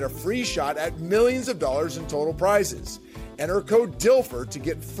customers can get a free shot at millions of dollars in total prizes. Enter code DILFER to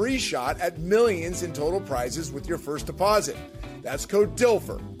get free shot at millions in total prizes with your first deposit. That's code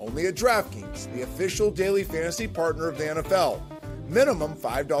DILFER, only at DraftKings, the official daily fantasy partner of the NFL. Minimum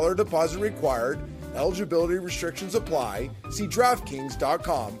 $5 deposit required. Eligibility restrictions apply. See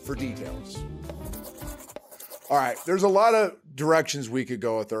DraftKings.com for details. All right, there's a lot of directions we could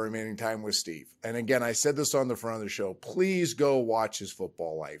go with our remaining time with Steve. And again, I said this on the front of the show. Please go watch his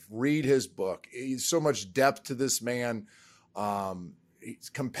football life. Read his book. He's so much depth to this man. His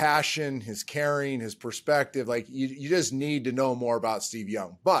compassion, his caring, his perspective. Like, you just need to know more about Steve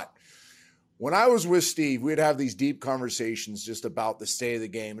Young. But when I was with Steve, we'd have these deep conversations just about the state of the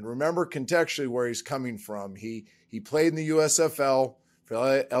game. And remember contextually where he's coming from. He played in the USFL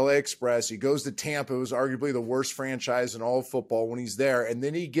for LA Express. He goes to Tampa. It was arguably the worst franchise in all of football when he's there. And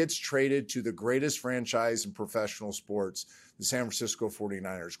then he gets traded to the greatest franchise in professional sports, the San Francisco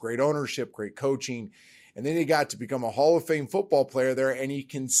 49ers. Great ownership, great coaching. And then he got to become a Hall of Fame football player there, and he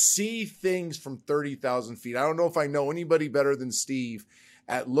can see things from 30,000 feet. I don't know if I know anybody better than Steve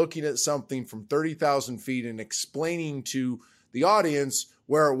at looking at something from 30,000 feet and explaining to the audience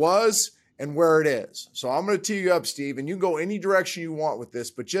where it was and where it is. So I'm going to tee you up, Steve, and you can go any direction you want with this,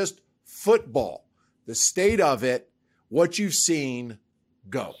 but just football, the state of it, what you've seen,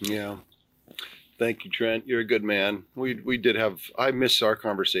 go. Yeah. Thank you, Trent. You're a good man. We did have, I miss our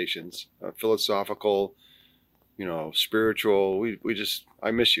conversations, philosophical, spiritual.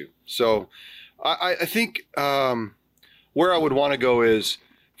 I miss you. So I think where I would want to go is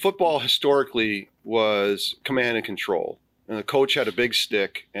football historically was command and control. And the coach had a big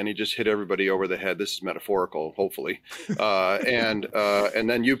stick and he just hit everybody over the head. This is metaphorical, hopefully. And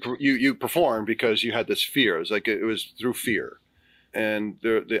then you performed because you had this fear. It was through fear. And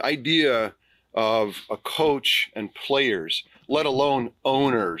the idea of a coach and players, let alone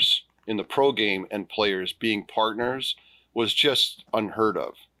owners in the pro game and players being partners, was just unheard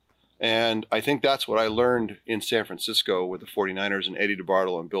of. And I think that's what I learned in San Francisco with the 49ers and Eddie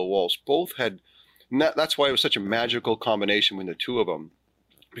DeBartolo and Bill Walsh. Both had, and that's why it was such a magical combination between the two of them,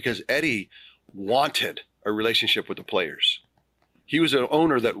 because Eddie wanted a relationship with the players. He was an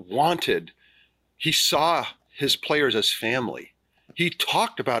owner that he saw his players as family. He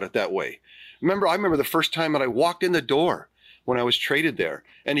talked about it that way. I remember the first time that I walked in the door when I was traded there,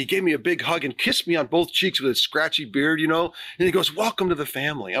 and he gave me a big hug and kissed me on both cheeks with his scratchy beard, and he goes, "Welcome to the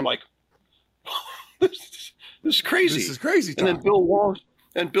family." I'm like, this is crazy. This is crazy, Tom. And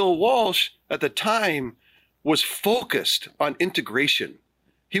then Bill Walsh at the time was focused on integration.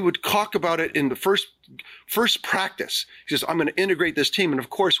 He would talk about it in the first practice. He says, "I'm going to integrate this team." And of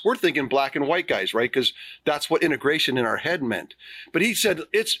course, we're thinking black and white guys, right? Because that's what integration in our head meant. But he said,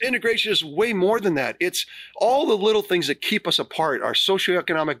 integration is way more than that. It's all the little things that keep us apart: our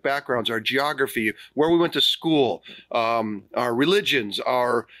socioeconomic backgrounds, our geography, where we went to school, our religions,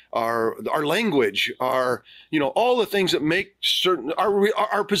 our language, all the things that make certain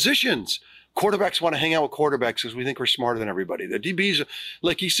our positions. Quarterbacks want to hang out with quarterbacks because we think we're smarter than everybody. The DBs,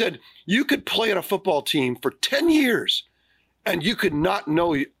 like he said, you could play on a football team for 10 years and you could not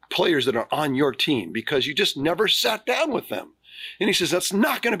know players that are on your team because you just never sat down with them. And he says, that's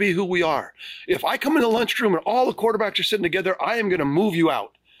not going to be who we are. If I come in the lunchroom and all the quarterbacks are sitting together, I am going to move you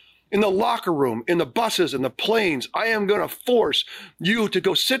out. In the locker room, in the buses, in the planes, I am going to force you to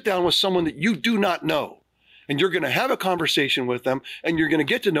go sit down with someone that you do not know. And you're going to have a conversation with them, and you're going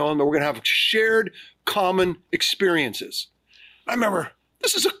to get to know them, and we're going to have shared common experiences. I remember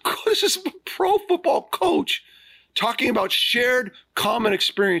this is a pro football coach talking about shared common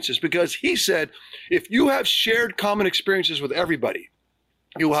experiences, because he said, if you have shared common experiences with everybody,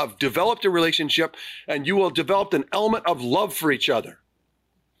 you will have developed a relationship and you will have developed an element of love for each other.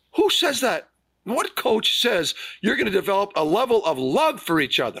 Who says that? What coach says you're going to develop a level of love for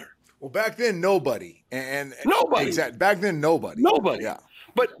each other? Well, back then, nobody. And nobody. Exactly. Back then, nobody. Nobody. Yeah.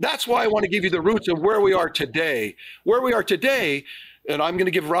 But that's why I want to give you the roots of where we are today. Where we are today, and I'm going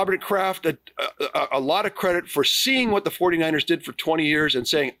to give Robert Kraft a lot of credit for seeing what the 49ers did for 20 years and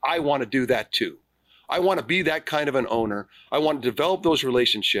saying, I want to do that too. I want to be that kind of an owner. I want to develop those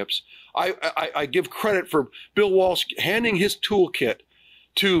relationships. I give credit for Bill Walsh handing his toolkit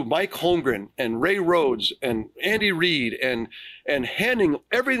to Mike Holmgren and Ray Rhodes and Andy Reid and handing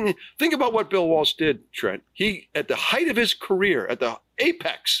everything. Think about what Bill Walsh did, Trent. He, at the height of his career, at the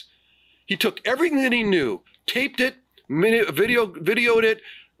apex, he took everything that he knew, taped it, videoed it,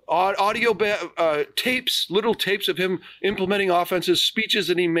 audio tapes, little tapes of him implementing offenses, speeches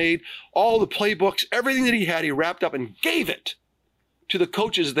that he made, all the playbooks, everything that he had, he wrapped up and gave it to the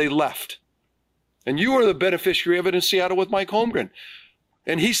coaches they left. And you were the beneficiary of it in Seattle with Mike Holmgren.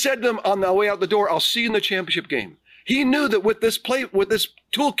 And he said to them on the way out the door, I'll see you in the championship game. He knew that with this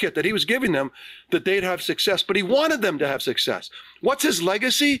toolkit that he was giving them, that they'd have success, but he wanted them to have success. What's his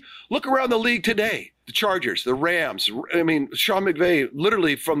legacy? Look around the league today. The Chargers, the Rams. I mean, Sean McVay,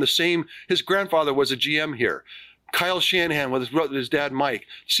 literally from the same, his grandfather was a GM here. Kyle Shanahan with his dad, Mike.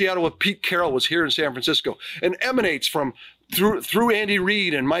 Seattle with Pete Carroll was here in San Francisco, and emanates from through Andy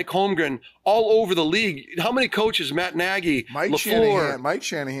Reid and Mike Holmgren all over the league. How many coaches? Matt Nagy, Mike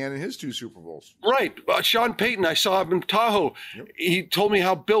Shanahan in his 2 Super Bowls. Right. Sean Payton, I saw him in Tahoe. Yep. He told me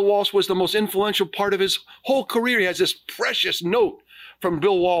how Bill Walsh was the most influential part of his whole career. He has this precious note from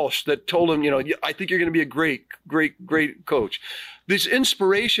Bill Walsh that told him, I think you're going to be a great, great, great coach. These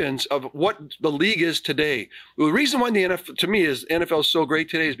inspirations of what the league is today. The reason why the NFL, to me, is NFL is so great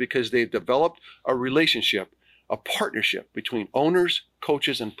today is because they've developed a relationship, a partnership between owners,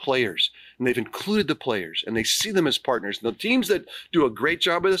 coaches, and players. And they've included the players, and they see them as partners. And the teams that do a great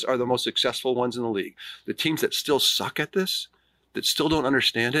job of this are the most successful ones in the league. The teams that still suck at this, that still don't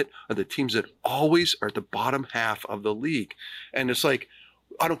understand it, are the teams that always are at the bottom half of the league. And it's like,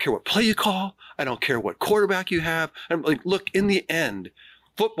 I don't care what play you call. I don't care what quarterback you have. I'm like, look, in the end,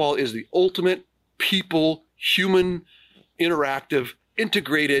 football is the ultimate people, human, interactive,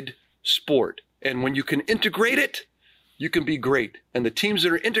 integrated sport. And when you can integrate it, you can be great. And the teams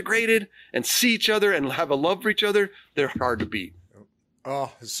that are integrated and see each other and have a love for each other, they're hard to beat.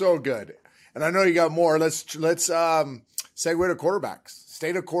 Oh, so good. And I know you got more. Let's segue to quarterbacks.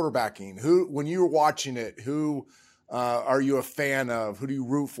 State of quarterbacking. Who, when you were watching it, who are you a fan of? Who do you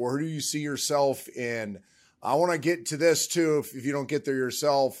root for? Who do you see yourself in? I want to get to this too. If you don't get there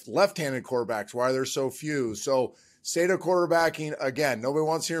yourself, left-handed quarterbacks. Why are there so few? So state of quarterbacking, again, nobody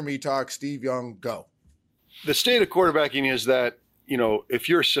wants to hear me talk. Steve Young, go. The state of quarterbacking is that, if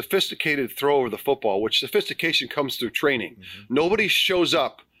you're a sophisticated thrower of the football, which sophistication comes through training, nobody shows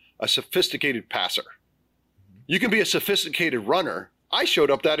up a sophisticated passer. You can be a sophisticated runner I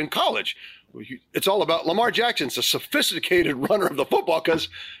showed up that in college. It's all about Lamar Jackson's a sophisticated runner of the football because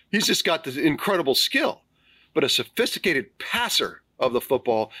he's just got this incredible skill. But a sophisticated passer of the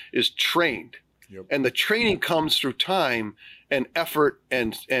football is trained. Yep. And the training comes through time and effort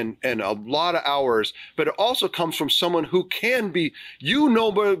and a lot of hours, but it also comes from someone who can be,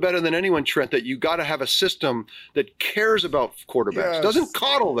 better than anyone, Trent, that you got to have a system that cares about quarterbacks, doesn't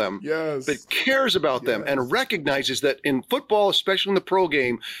coddle them, but cares about them and recognizes that in football, especially in the pro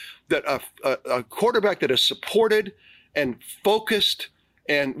game, that a quarterback that is supported and focused,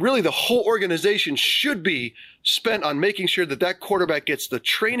 and really the whole organization should be spent on making sure that that quarterback gets the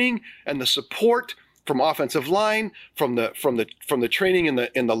training and the support from offensive line, from the training in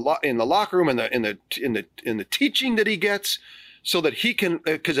the locker room and in the teaching that he gets, so that he can,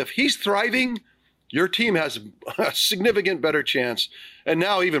 because if he's thriving, your team has a significant better chance. And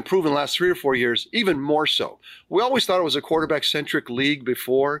now, even proven the last 3 or 4 years, even more so. We always thought it was a quarterback-centric league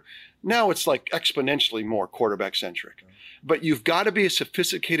before. Now it's like exponentially more quarterback-centric. But you've got to be a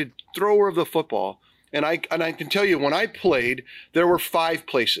sophisticated thrower of the football. And I can tell you, when I played, there were 5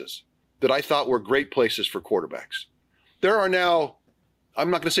 places that I thought were great places for quarterbacks. There are now, I'm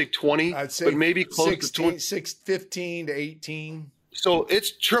not going to say 20, I'd say but maybe close 16, to 20. 15 to 18. So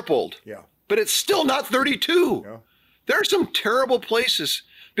it's tripled. Yeah. But it's still not 32. Yeah. There are some terrible places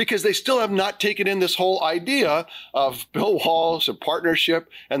because they still have not taken in this whole idea of Bill Walsh and partnership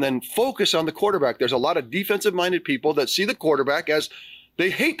and then focus on the quarterback. There's a lot of defensive-minded people that see the quarterback as they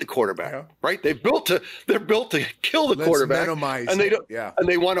hate the quarterback, right? They're built to kill the quarterback, and they don't, and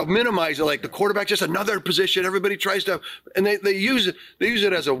they want to minimize it. Like the quarterback's just another position. Everybody tries to, and they use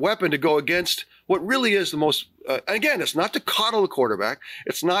it as a weapon to go against what really is the most. Again, it's not to coddle the quarterback.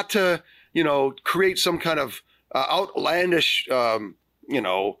 It's not to create some kind of outlandish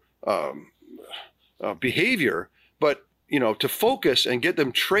behavior, but to focus and get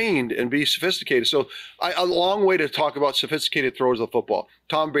them trained and be sophisticated. So a long way to talk about sophisticated throwers of football.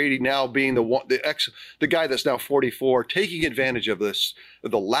 Tom Brady now being the guy that's now 44, taking advantage of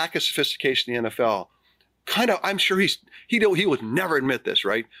the lack of sophistication in the NFL. I'm sure he would never admit this,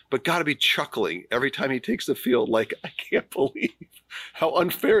 right? But got to be chuckling every time he takes the field. Like, I can't believe how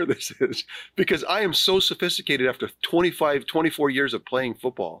unfair this is, because I am so sophisticated after 25, 24 years of playing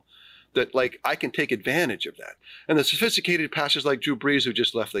football that I can take advantage of that. And the sophisticated passers like Drew Brees, who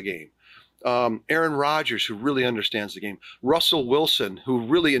just left the game, Aaron Rodgers, who really understands the game, Russell Wilson, who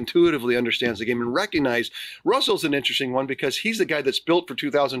really intuitively understands the game and recognize Russell's an interesting one because he's the guy that's built for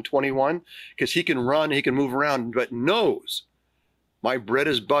 2021 because he can run, he can move around, but knows my bread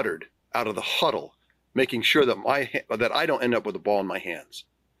is buttered out of the huddle, making sure that I don't end up with the ball in my hands.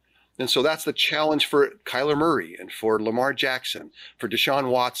 And so that's the challenge for Kyler Murray and for Lamar Jackson, for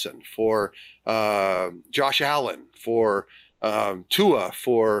Deshaun Watson, for Josh Allen, for Tua,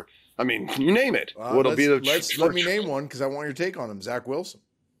 you name it. Let me name one because I want your take on him. Zach Wilson.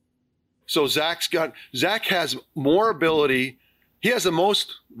 So Zach has more ability. He has the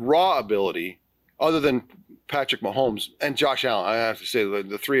most raw ability other than Patrick Mahomes and Josh Allen. I have to say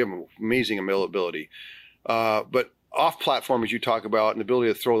the three of them, amazing ability. But off platform, as you talk about, and the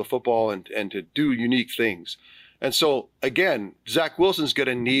ability to throw the football and to do unique things. And so, again, Zach Wilson's going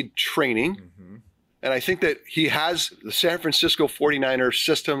to need training. Mm-hmm. And I think that he has the San Francisco 49ers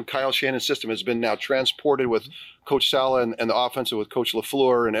system, Kyle Shanahan's system, has been now transported with Coach Saleh and the offensive with Coach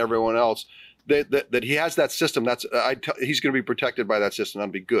LaFleur and everyone else. That he has that system. He's going to be protected by that system.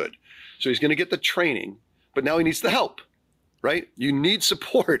 That'll be good. So he's going to get the training, but now he needs the help, right? You need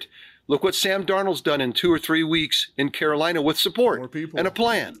support. Look what Sam Darnold's done in 2 or 3 weeks in Carolina with support and a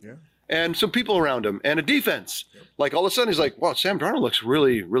plan and some people around him and a defense. Yep. Like all of a sudden he's like, wow, Sam Darnold looks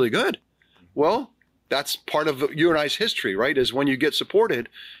really, really good. Well, that's part of you and I's history, right? Is when you get supported,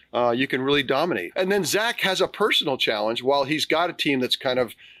 you can really dominate. And then Zach has a personal challenge. While he's got a team that's kind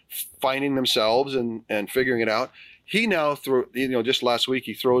of finding themselves and figuring it out, he now just last week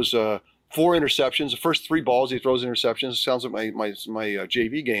he throws 4 interceptions. The first 3 balls he throws interceptions. Sounds like my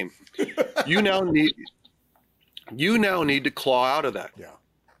JV game. You now need to claw out of that. Yeah.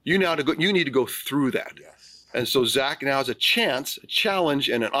 You need to go through that. Yes. And so Zach now has a challenge,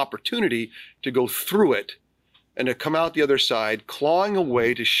 and an opportunity to go through it and to come out the other side, clawing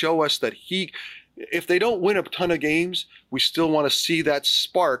away to show us that if they don't win a ton of games, we still want to see that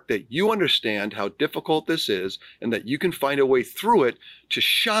spark that you understand how difficult this is and that you can find a way through it to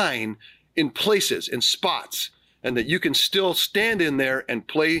shine in places, in spots, and that you can still stand in there and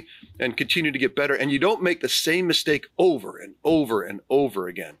play and continue to get better. And you don't make the same mistake over and over and over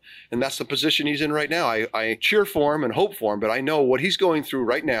again. And that's the position he's in right now. I cheer for him and hope for him, but I know what he's going through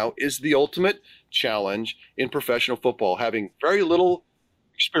right now is the ultimate challenge in professional football, having very little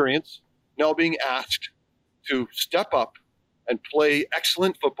experience, now being asked to step up and play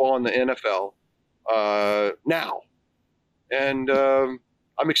excellent football in the NFL now. And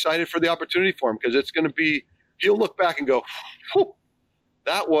I'm excited for the opportunity for him, because it's going to be, he'll look back and go,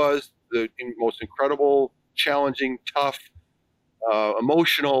 that was the most incredible, challenging, tough,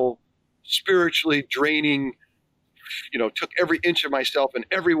 emotional, spiritually draining, took every inch of myself in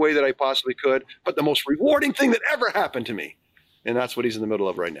every way that I possibly could, but the most rewarding thing that ever happened to me. And that's what he's in the middle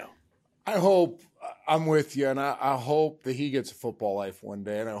of right now. I hope, I'm with you, and I hope that he gets a football life one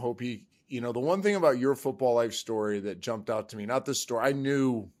day. And I hope he, the one thing about your football life story that jumped out to me, not this story, I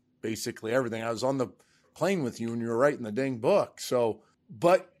knew basically everything. I was on the plane with you when you were writing the dang book. So,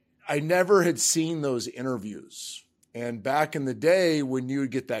 but I never had seen those interviews. And back in the day when you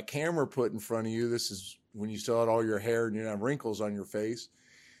would get that camera put in front of you, this is when you still had all your hair and you didn't have wrinkles on your face,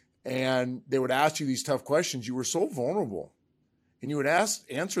 and they would ask you these tough questions, you were so vulnerable. And you would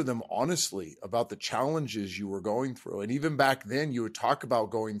answer them honestly about the challenges you were going through. And even back then, you would talk about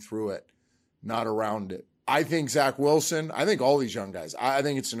going through it, not around it. I think Zach Wilson, I think all these young guys, I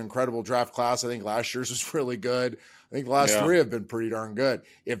think it's an incredible draft class. I think last year's was really good. I think the last three have been pretty darn good.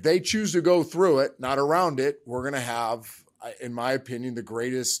 If they choose to go through it, not around it, we're going to have, in my opinion, the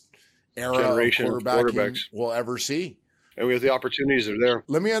greatest era generation of quarterbacks we'll ever see. And we have the opportunities that are there.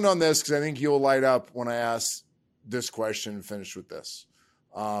 Let me end on this, because I think you'll light up when I ask this question and finish with this.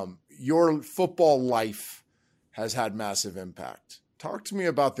 Your football life has had massive impact. Talk to me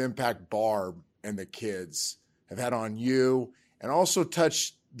about the impact Barb and the kids have had on you, and also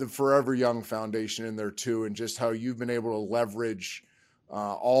touch the Forever Young Foundation in there too, and just how you've been able to leverage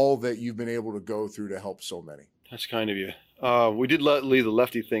all that you've been able to go through to help so many. That's kind of you. We did leave the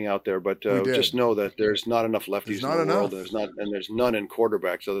lefty thing out there, but just know that there's not enough lefties in the world. There's none in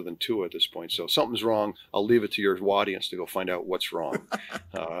quarterbacks other than Tua at this point. So something's wrong. I'll leave it to your audience to go find out what's wrong.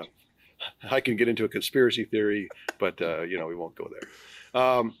 I can get into a conspiracy theory, but we won't go there.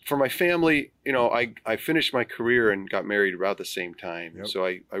 For my family, I finished my career and got married about the same time. Yep. So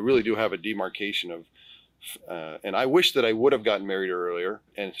I really do have a demarcation of, and I wish that I would have gotten married earlier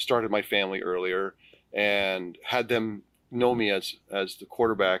and started my family earlier and had them know me as the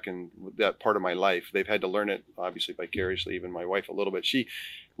quarterback and that part of my life. They've had to learn it obviously vicariously, even my wife a little bit.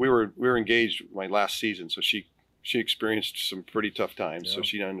 We were engaged my last season, so she experienced some pretty tough times. Yeah. So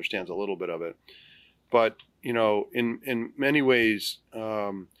she understands a little bit of it. But in many ways,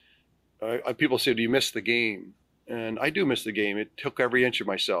 people say, do you miss the game? And I do miss the game. It took every inch of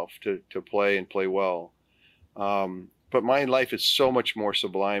myself to play and play well. But my life is so much more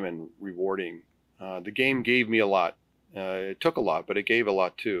sublime and rewarding. The game gave me a lot. It took a lot, but it gave a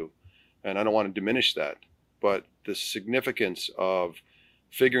lot too. And I don't want to diminish that. But the significance of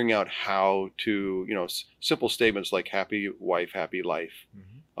figuring out how to, simple statements like happy wife, happy life,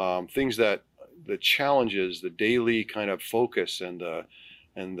 things that the challenges, the daily kind of focus and the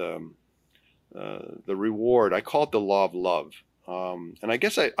reward. I call it the law of love. And I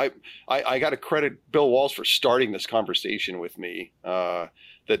guess I got to credit Bill Walsh for starting this conversation with me. But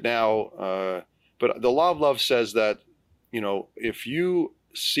the law of love says that, if you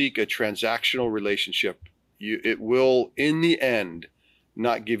seek a transactional relationship, it will, in the end,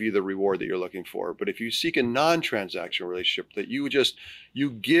 not give you the reward that you're looking for. But if you seek a non-transactional relationship, that you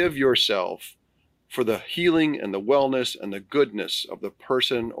give yourself for the healing and the wellness and the goodness of the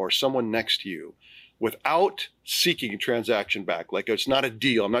person or someone next to you, without seeking a transaction back. Like, it's not a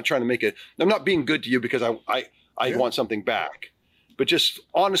deal. I'm not trying to make it. I'm not being good to you because I want something back, but just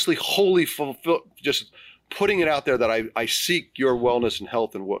honestly, wholly fulfill, just putting it out there that I seek your wellness and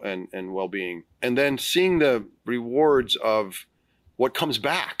health and well-being, and then seeing the rewards of what comes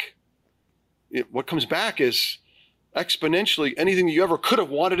back. What comes back is exponentially anything that you ever could have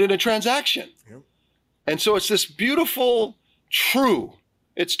wanted in a transaction. Yep. And so it's this beautiful,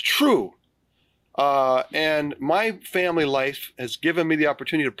 it's true. And my family life has given me the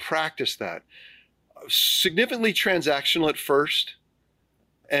opportunity to practice that. Significantly transactional at first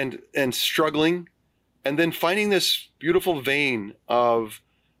and struggling, and then finding this beautiful vein of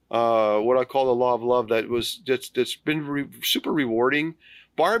what I call the law of love that's been super rewarding.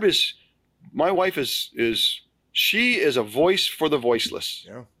 My wife is she is a voice for the voiceless.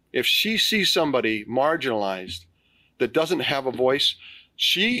 Yeah. If she sees somebody marginalized that doesn't have a voice,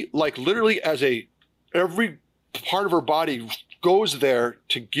 she literally every part of her body goes there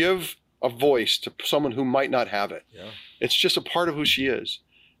to give a voice to someone who might not have it. Yeah. It's just a part of who she is.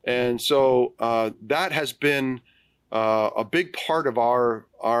 And so that has been a big part of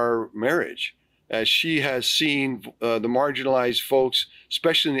our marriage. as she has seen the marginalized folks,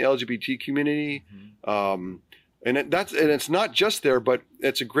 especially in the LGBT community. And it's not just there, but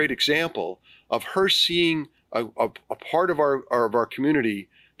it's a great example of her seeing a part of our community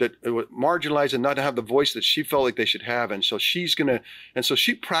that was marginalized and not have the voice that she felt like they should have. And so she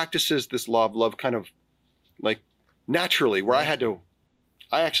practices this law of love kind of like naturally, where I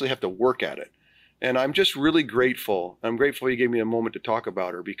actually have to work at it. And I'm just really grateful. I'm grateful you gave me a moment to talk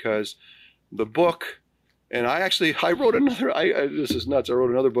about her, because the book, and I wrote another, this is nuts. I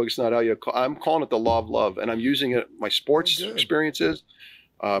wrote another book. It's not out yet. I'm calling it The Law of Love, and I'm using it, my sports experiences,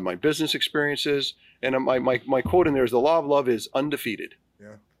 my business experiences. And my quote in there is, the law of love is undefeated.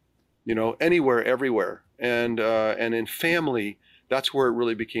 Yeah. You know, anywhere, everywhere. And in family, that's where it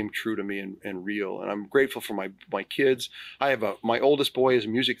really became true to me and real. And I'm grateful for my kids. I have my oldest boy is a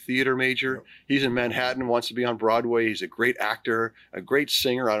music theater major. Yep. He's in Manhattan, wants to be on Broadway. He's a great actor, a great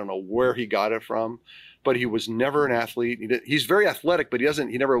singer. I don't know where he got it from, but he was never an athlete. He's very athletic, but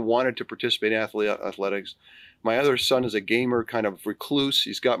he never wanted to participate in athletics. My other son is a gamer, kind of recluse.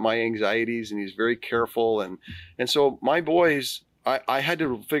 He's got my anxieties and he's very careful. And so my boys, I had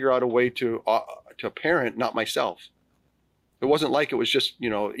to figure out a way to parent, not myself. It wasn't like it was just,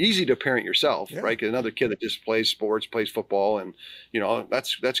 easy to parent yourself, right? Another kid that just plays sports, plays football, and,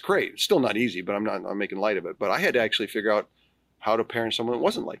 that's great. It's still not easy, but I'm making light of it. But I had to actually figure out how to parent someone that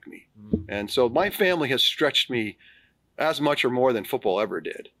wasn't like me. Mm-hmm. And so my family has stretched me as much or more than football ever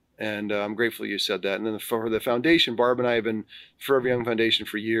did. And I'm grateful you said that. And then for the foundation, Barb and I have been Forever Young Foundation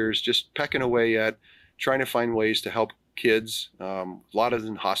for years, just pecking away at trying to find ways to help kids, a lot of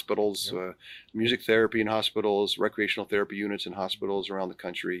in hospitals, music therapy in hospitals, recreational therapy units in hospitals around the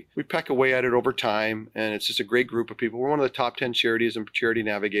country. We peck away at it over time, and it's just a great group of people. We're one of the top 10 charities in Charity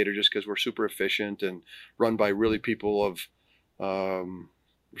Navigator just because we're super efficient and run by really people of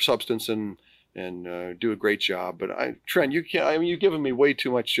substance and do a great job. But Trent, you've given me way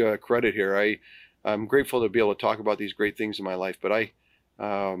too much credit here. I'm grateful to be able to talk about these great things in my life. But I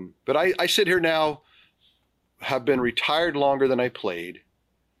sit here now, have been retired longer than I played.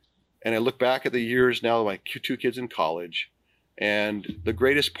 And I look back at the years now, my 2 kids in college, and the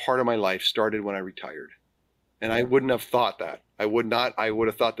greatest part of my life started when I retired. And I wouldn't have thought that. I would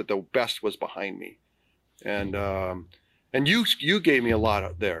have thought that the best was behind me. And you gave me a lot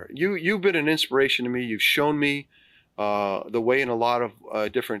out there. You've been an inspiration to me. You've shown me the way in a lot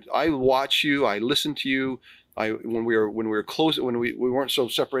of different. I watch you. I listen to you. When we were close, when we weren't so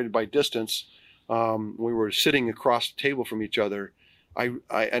separated by distance, we were sitting across the table from each other. I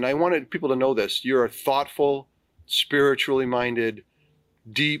wanted people to know this. You're a thoughtful, spiritually minded,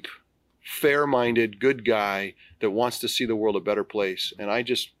 deep, fair-minded, good guy that wants to see the world a better place. And I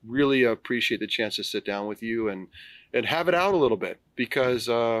just really appreciate the chance to sit down with you and have it out a little bit, because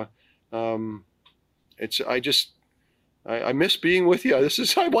I miss being with you. I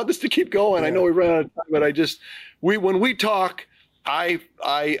want this to keep going. Yeah. I know we ran out of time, but when we talk, you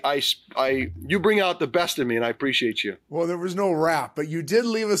bring out the best in me, and I appreciate you. Well, there was no wrap, but you did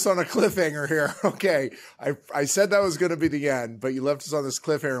leave us on a cliffhanger here. Okay. I said that was going to be the end, but you left us on this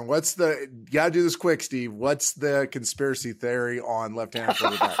cliffhanger. You got to do this quick, Steve. What's the conspiracy theory on left-handed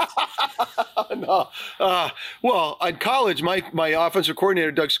quarterback? No. Well, in college, my offensive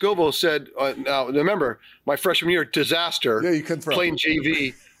coordinator, Doug Scoville, said, now remember, my freshman year, disaster. Yeah, you couldn't throw. Playing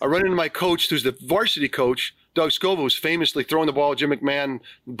JV. I run into my coach, who's the varsity coach. Doug Scoville was famously throwing the ball at Jim McMahon,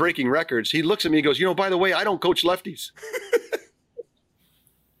 breaking records. He looks at me and goes, by the way, I don't coach lefties.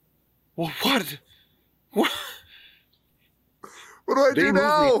 Well, what? What do I do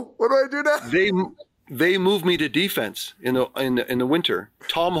now? What do I do now? They moved me to defense in the winter.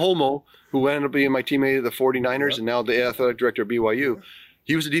 Tom Holmoe, who ended up being my teammate of the 49ers and now the athletic director of BYU,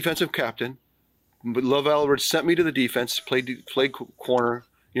 he was a defensive captain. But Love Alvarez sent me to the defense, played corner.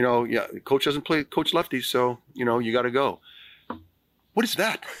 Coach doesn't coach lefties, so, you got to go. What is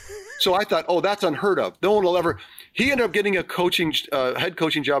that? So I thought, that's unheard of. No one will ever. He ended up getting a head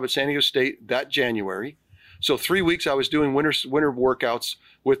coaching job at San Diego State that January. So 3 weeks I was doing winter workouts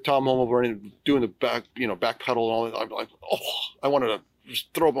with Tom Holmoe, doing the back pedal and all that. I'm like, I wanted to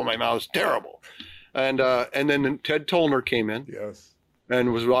just throw up in my mouth. It's terrible. And then Ted Tollner came in. Yes.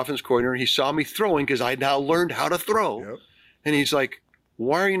 And was offense coordinator. He saw me throwing because I now learned how to throw. Yep. And he's like,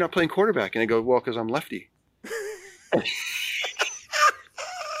 why are you not playing quarterback? And I go, well, because I'm lefty.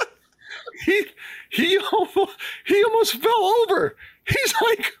 he almost fell over. He's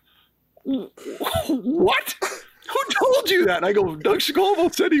like, what? Who told you that? And I go, Doug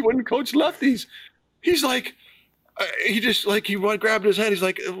Scoville said he wouldn't coach lefties. He's like, he grabbed his head. He's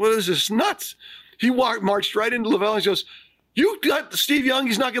like, what is this, nuts? He marched right into Lavelle and he goes, You got Steve Young,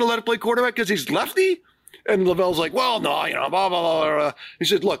 he's not going to let him play quarterback because he's lefty? And Lavelle's like, well, no, blah, blah, blah, blah. He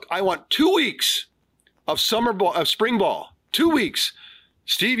said, look, I want 2 weeks of spring ball, 2 weeks.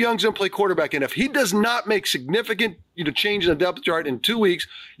 Steve Young's going to play quarterback. And if he does not make significant change in the depth chart in 2 weeks,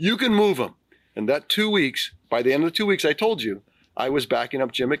 you can move him. And that 2 weeks, by the end of the 2 weeks, I told you, I was backing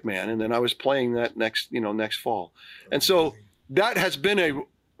up Jim McMahon, and then I was playing that next fall. And so that has been a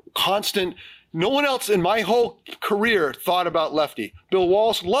constant. No one else in my whole career thought about lefty. Bill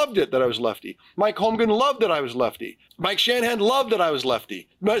Walsh loved it that I was lefty. Mike Holmgren loved that I was lefty. Mike Shanahan loved that I was lefty.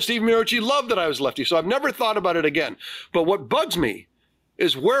 Steve Mirici loved that I was lefty. So I've never thought about it again. But what bugs me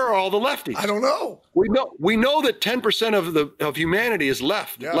is, where are all the lefties? I don't know. We know that 10% of humanity is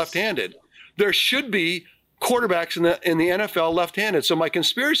left-handed. There should be quarterbacks in the NFL left-handed. So my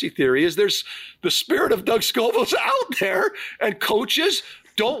conspiracy theory is there's the spirit of Doug Scoville's out there, and coaches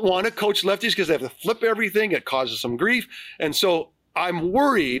don't want to coach lefties because they have to flip everything. It causes some grief. And so I'm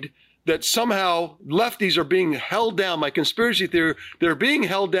worried that somehow lefties are being held down. My conspiracy theory, they're being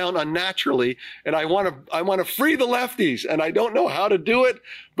held down unnaturally. And I want to free the lefties. And I don't know how to do it,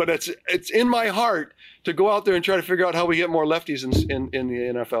 but it's in my heart to go out there and try to figure out how we get more lefties in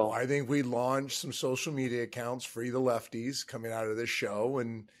the NFL. I think we launched some social media accounts, Free the Lefties, coming out of this show,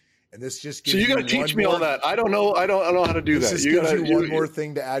 and this just gives so you got to teach me all that. I don't know how to do that. This gives you one more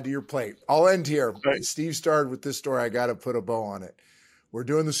thing to add to your plate. I'll end here. Right. Steve started with this story. I got to put a bow on it. We're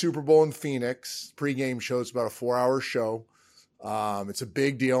doing the Super Bowl in Phoenix pregame show. It's about a 4-hour show. It's a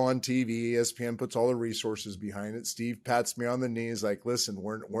big deal on TV. ESPN puts all the resources behind it. Steve pats me on the knee. He's like, "Listen,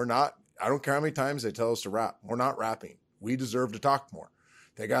 we're not. I don't care how many times they tell us to rap. We're not rapping. We deserve to talk more.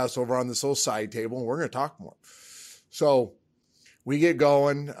 They got us over on this little side table, and we're going to talk more." So we get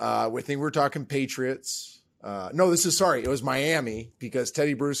going. We think we're talking Patriots. It was Miami, because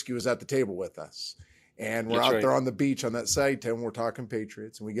Teddy Bruschi was at the table with us. And we're out there on the beach on that side table, and we're talking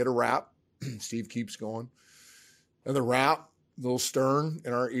Patriots. And we get a rap. Steve keeps going. And the rap, a little stern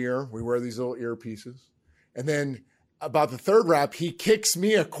in our ear. We wear these little earpieces. And then about the third rap, he kicks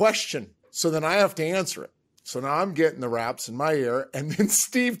me a question. So then I have to answer it. So now I'm getting the raps in my ear. And then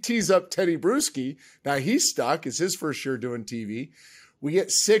Steve tees up Teddy Bruschi. Now he's stuck. It's his first year doing TV. We get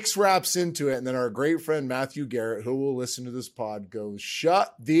 6 raps into it. And then our great friend Matthew Garrett, who will listen to this pod, goes,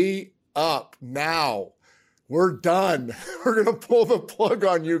 "Shut thee up now. We're done. We're going to pull the plug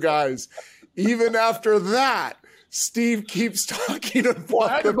on you guys." Even after that, Steve keeps talking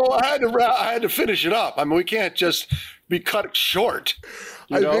about I had to finish it up. I mean, we can't just be cut short.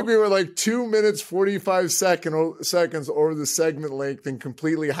 I think we were like 2 minutes, 45 seconds over the segment length, and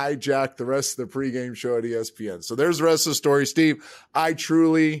completely hijacked the rest of the pregame show at ESPN. So there's the rest of the story. Steve, I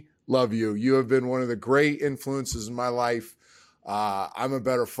truly love you. You have been one of the great influences in my life. I'm a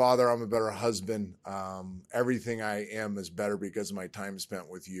better father. I'm a better husband. Everything I am is better because of my time spent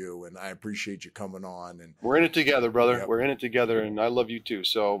with you, and I appreciate you coming on. And we're in it together, brother. Yep. We're in it together, and I love you too.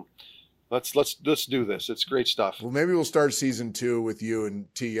 So let's do this. It's great stuff. Well, maybe we'll start season 2 with you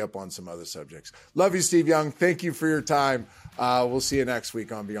and tee you up on some other subjects. Love you, Steve Young. Thank you for your time. We'll see you next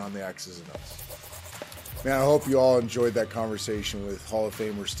week on Beyond the X's and O's. Man, I hope you all enjoyed that conversation with Hall of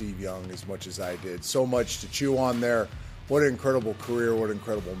Famer Steve Young as much as I did. So much to chew on there. What an incredible career. What an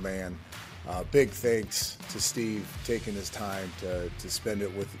incredible man. Big thanks to Steve taking his time to spend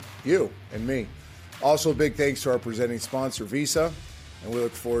it with you and me. Also, big thanks to our presenting sponsor, Visa. And we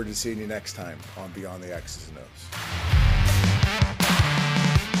look forward to seeing you next time on Beyond the X's and O's.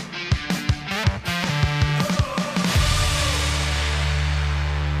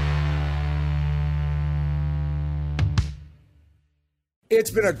 It's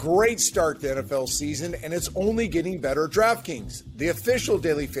been a great start to the NFL season, and it's only getting better at DraftKings, the official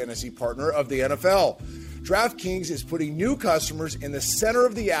daily fantasy partner of the NFL. DraftKings is putting new customers in the center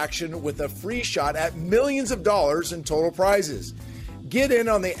of the action with a free shot at millions of dollars in total prizes. Get in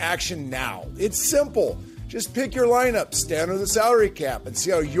on the action now. It's simple. Just pick your lineup, stay under the salary cap, and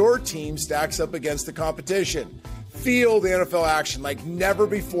see how your team stacks up against the competition. Feel the NFL action like never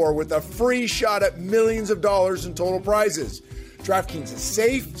before with a free shot at millions of dollars in total prizes. DraftKings is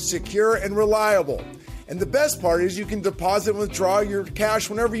safe, secure, and reliable. And the best part is you can deposit and withdraw your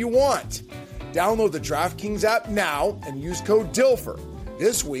cash whenever you want. Download the DraftKings app now and use code DILFER.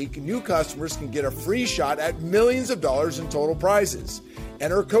 This week, new customers can get a free shot at millions of dollars in total prizes.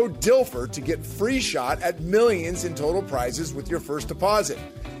 Enter code DILFER to get free shot at millions in total prizes with your first deposit.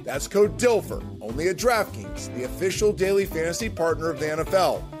 That's code DILFER, only at DraftKings, the official daily fantasy partner of the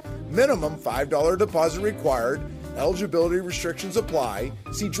NFL. Minimum $5 deposit required. Eligibility restrictions apply.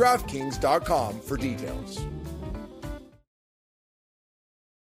 See DraftKings.com for details.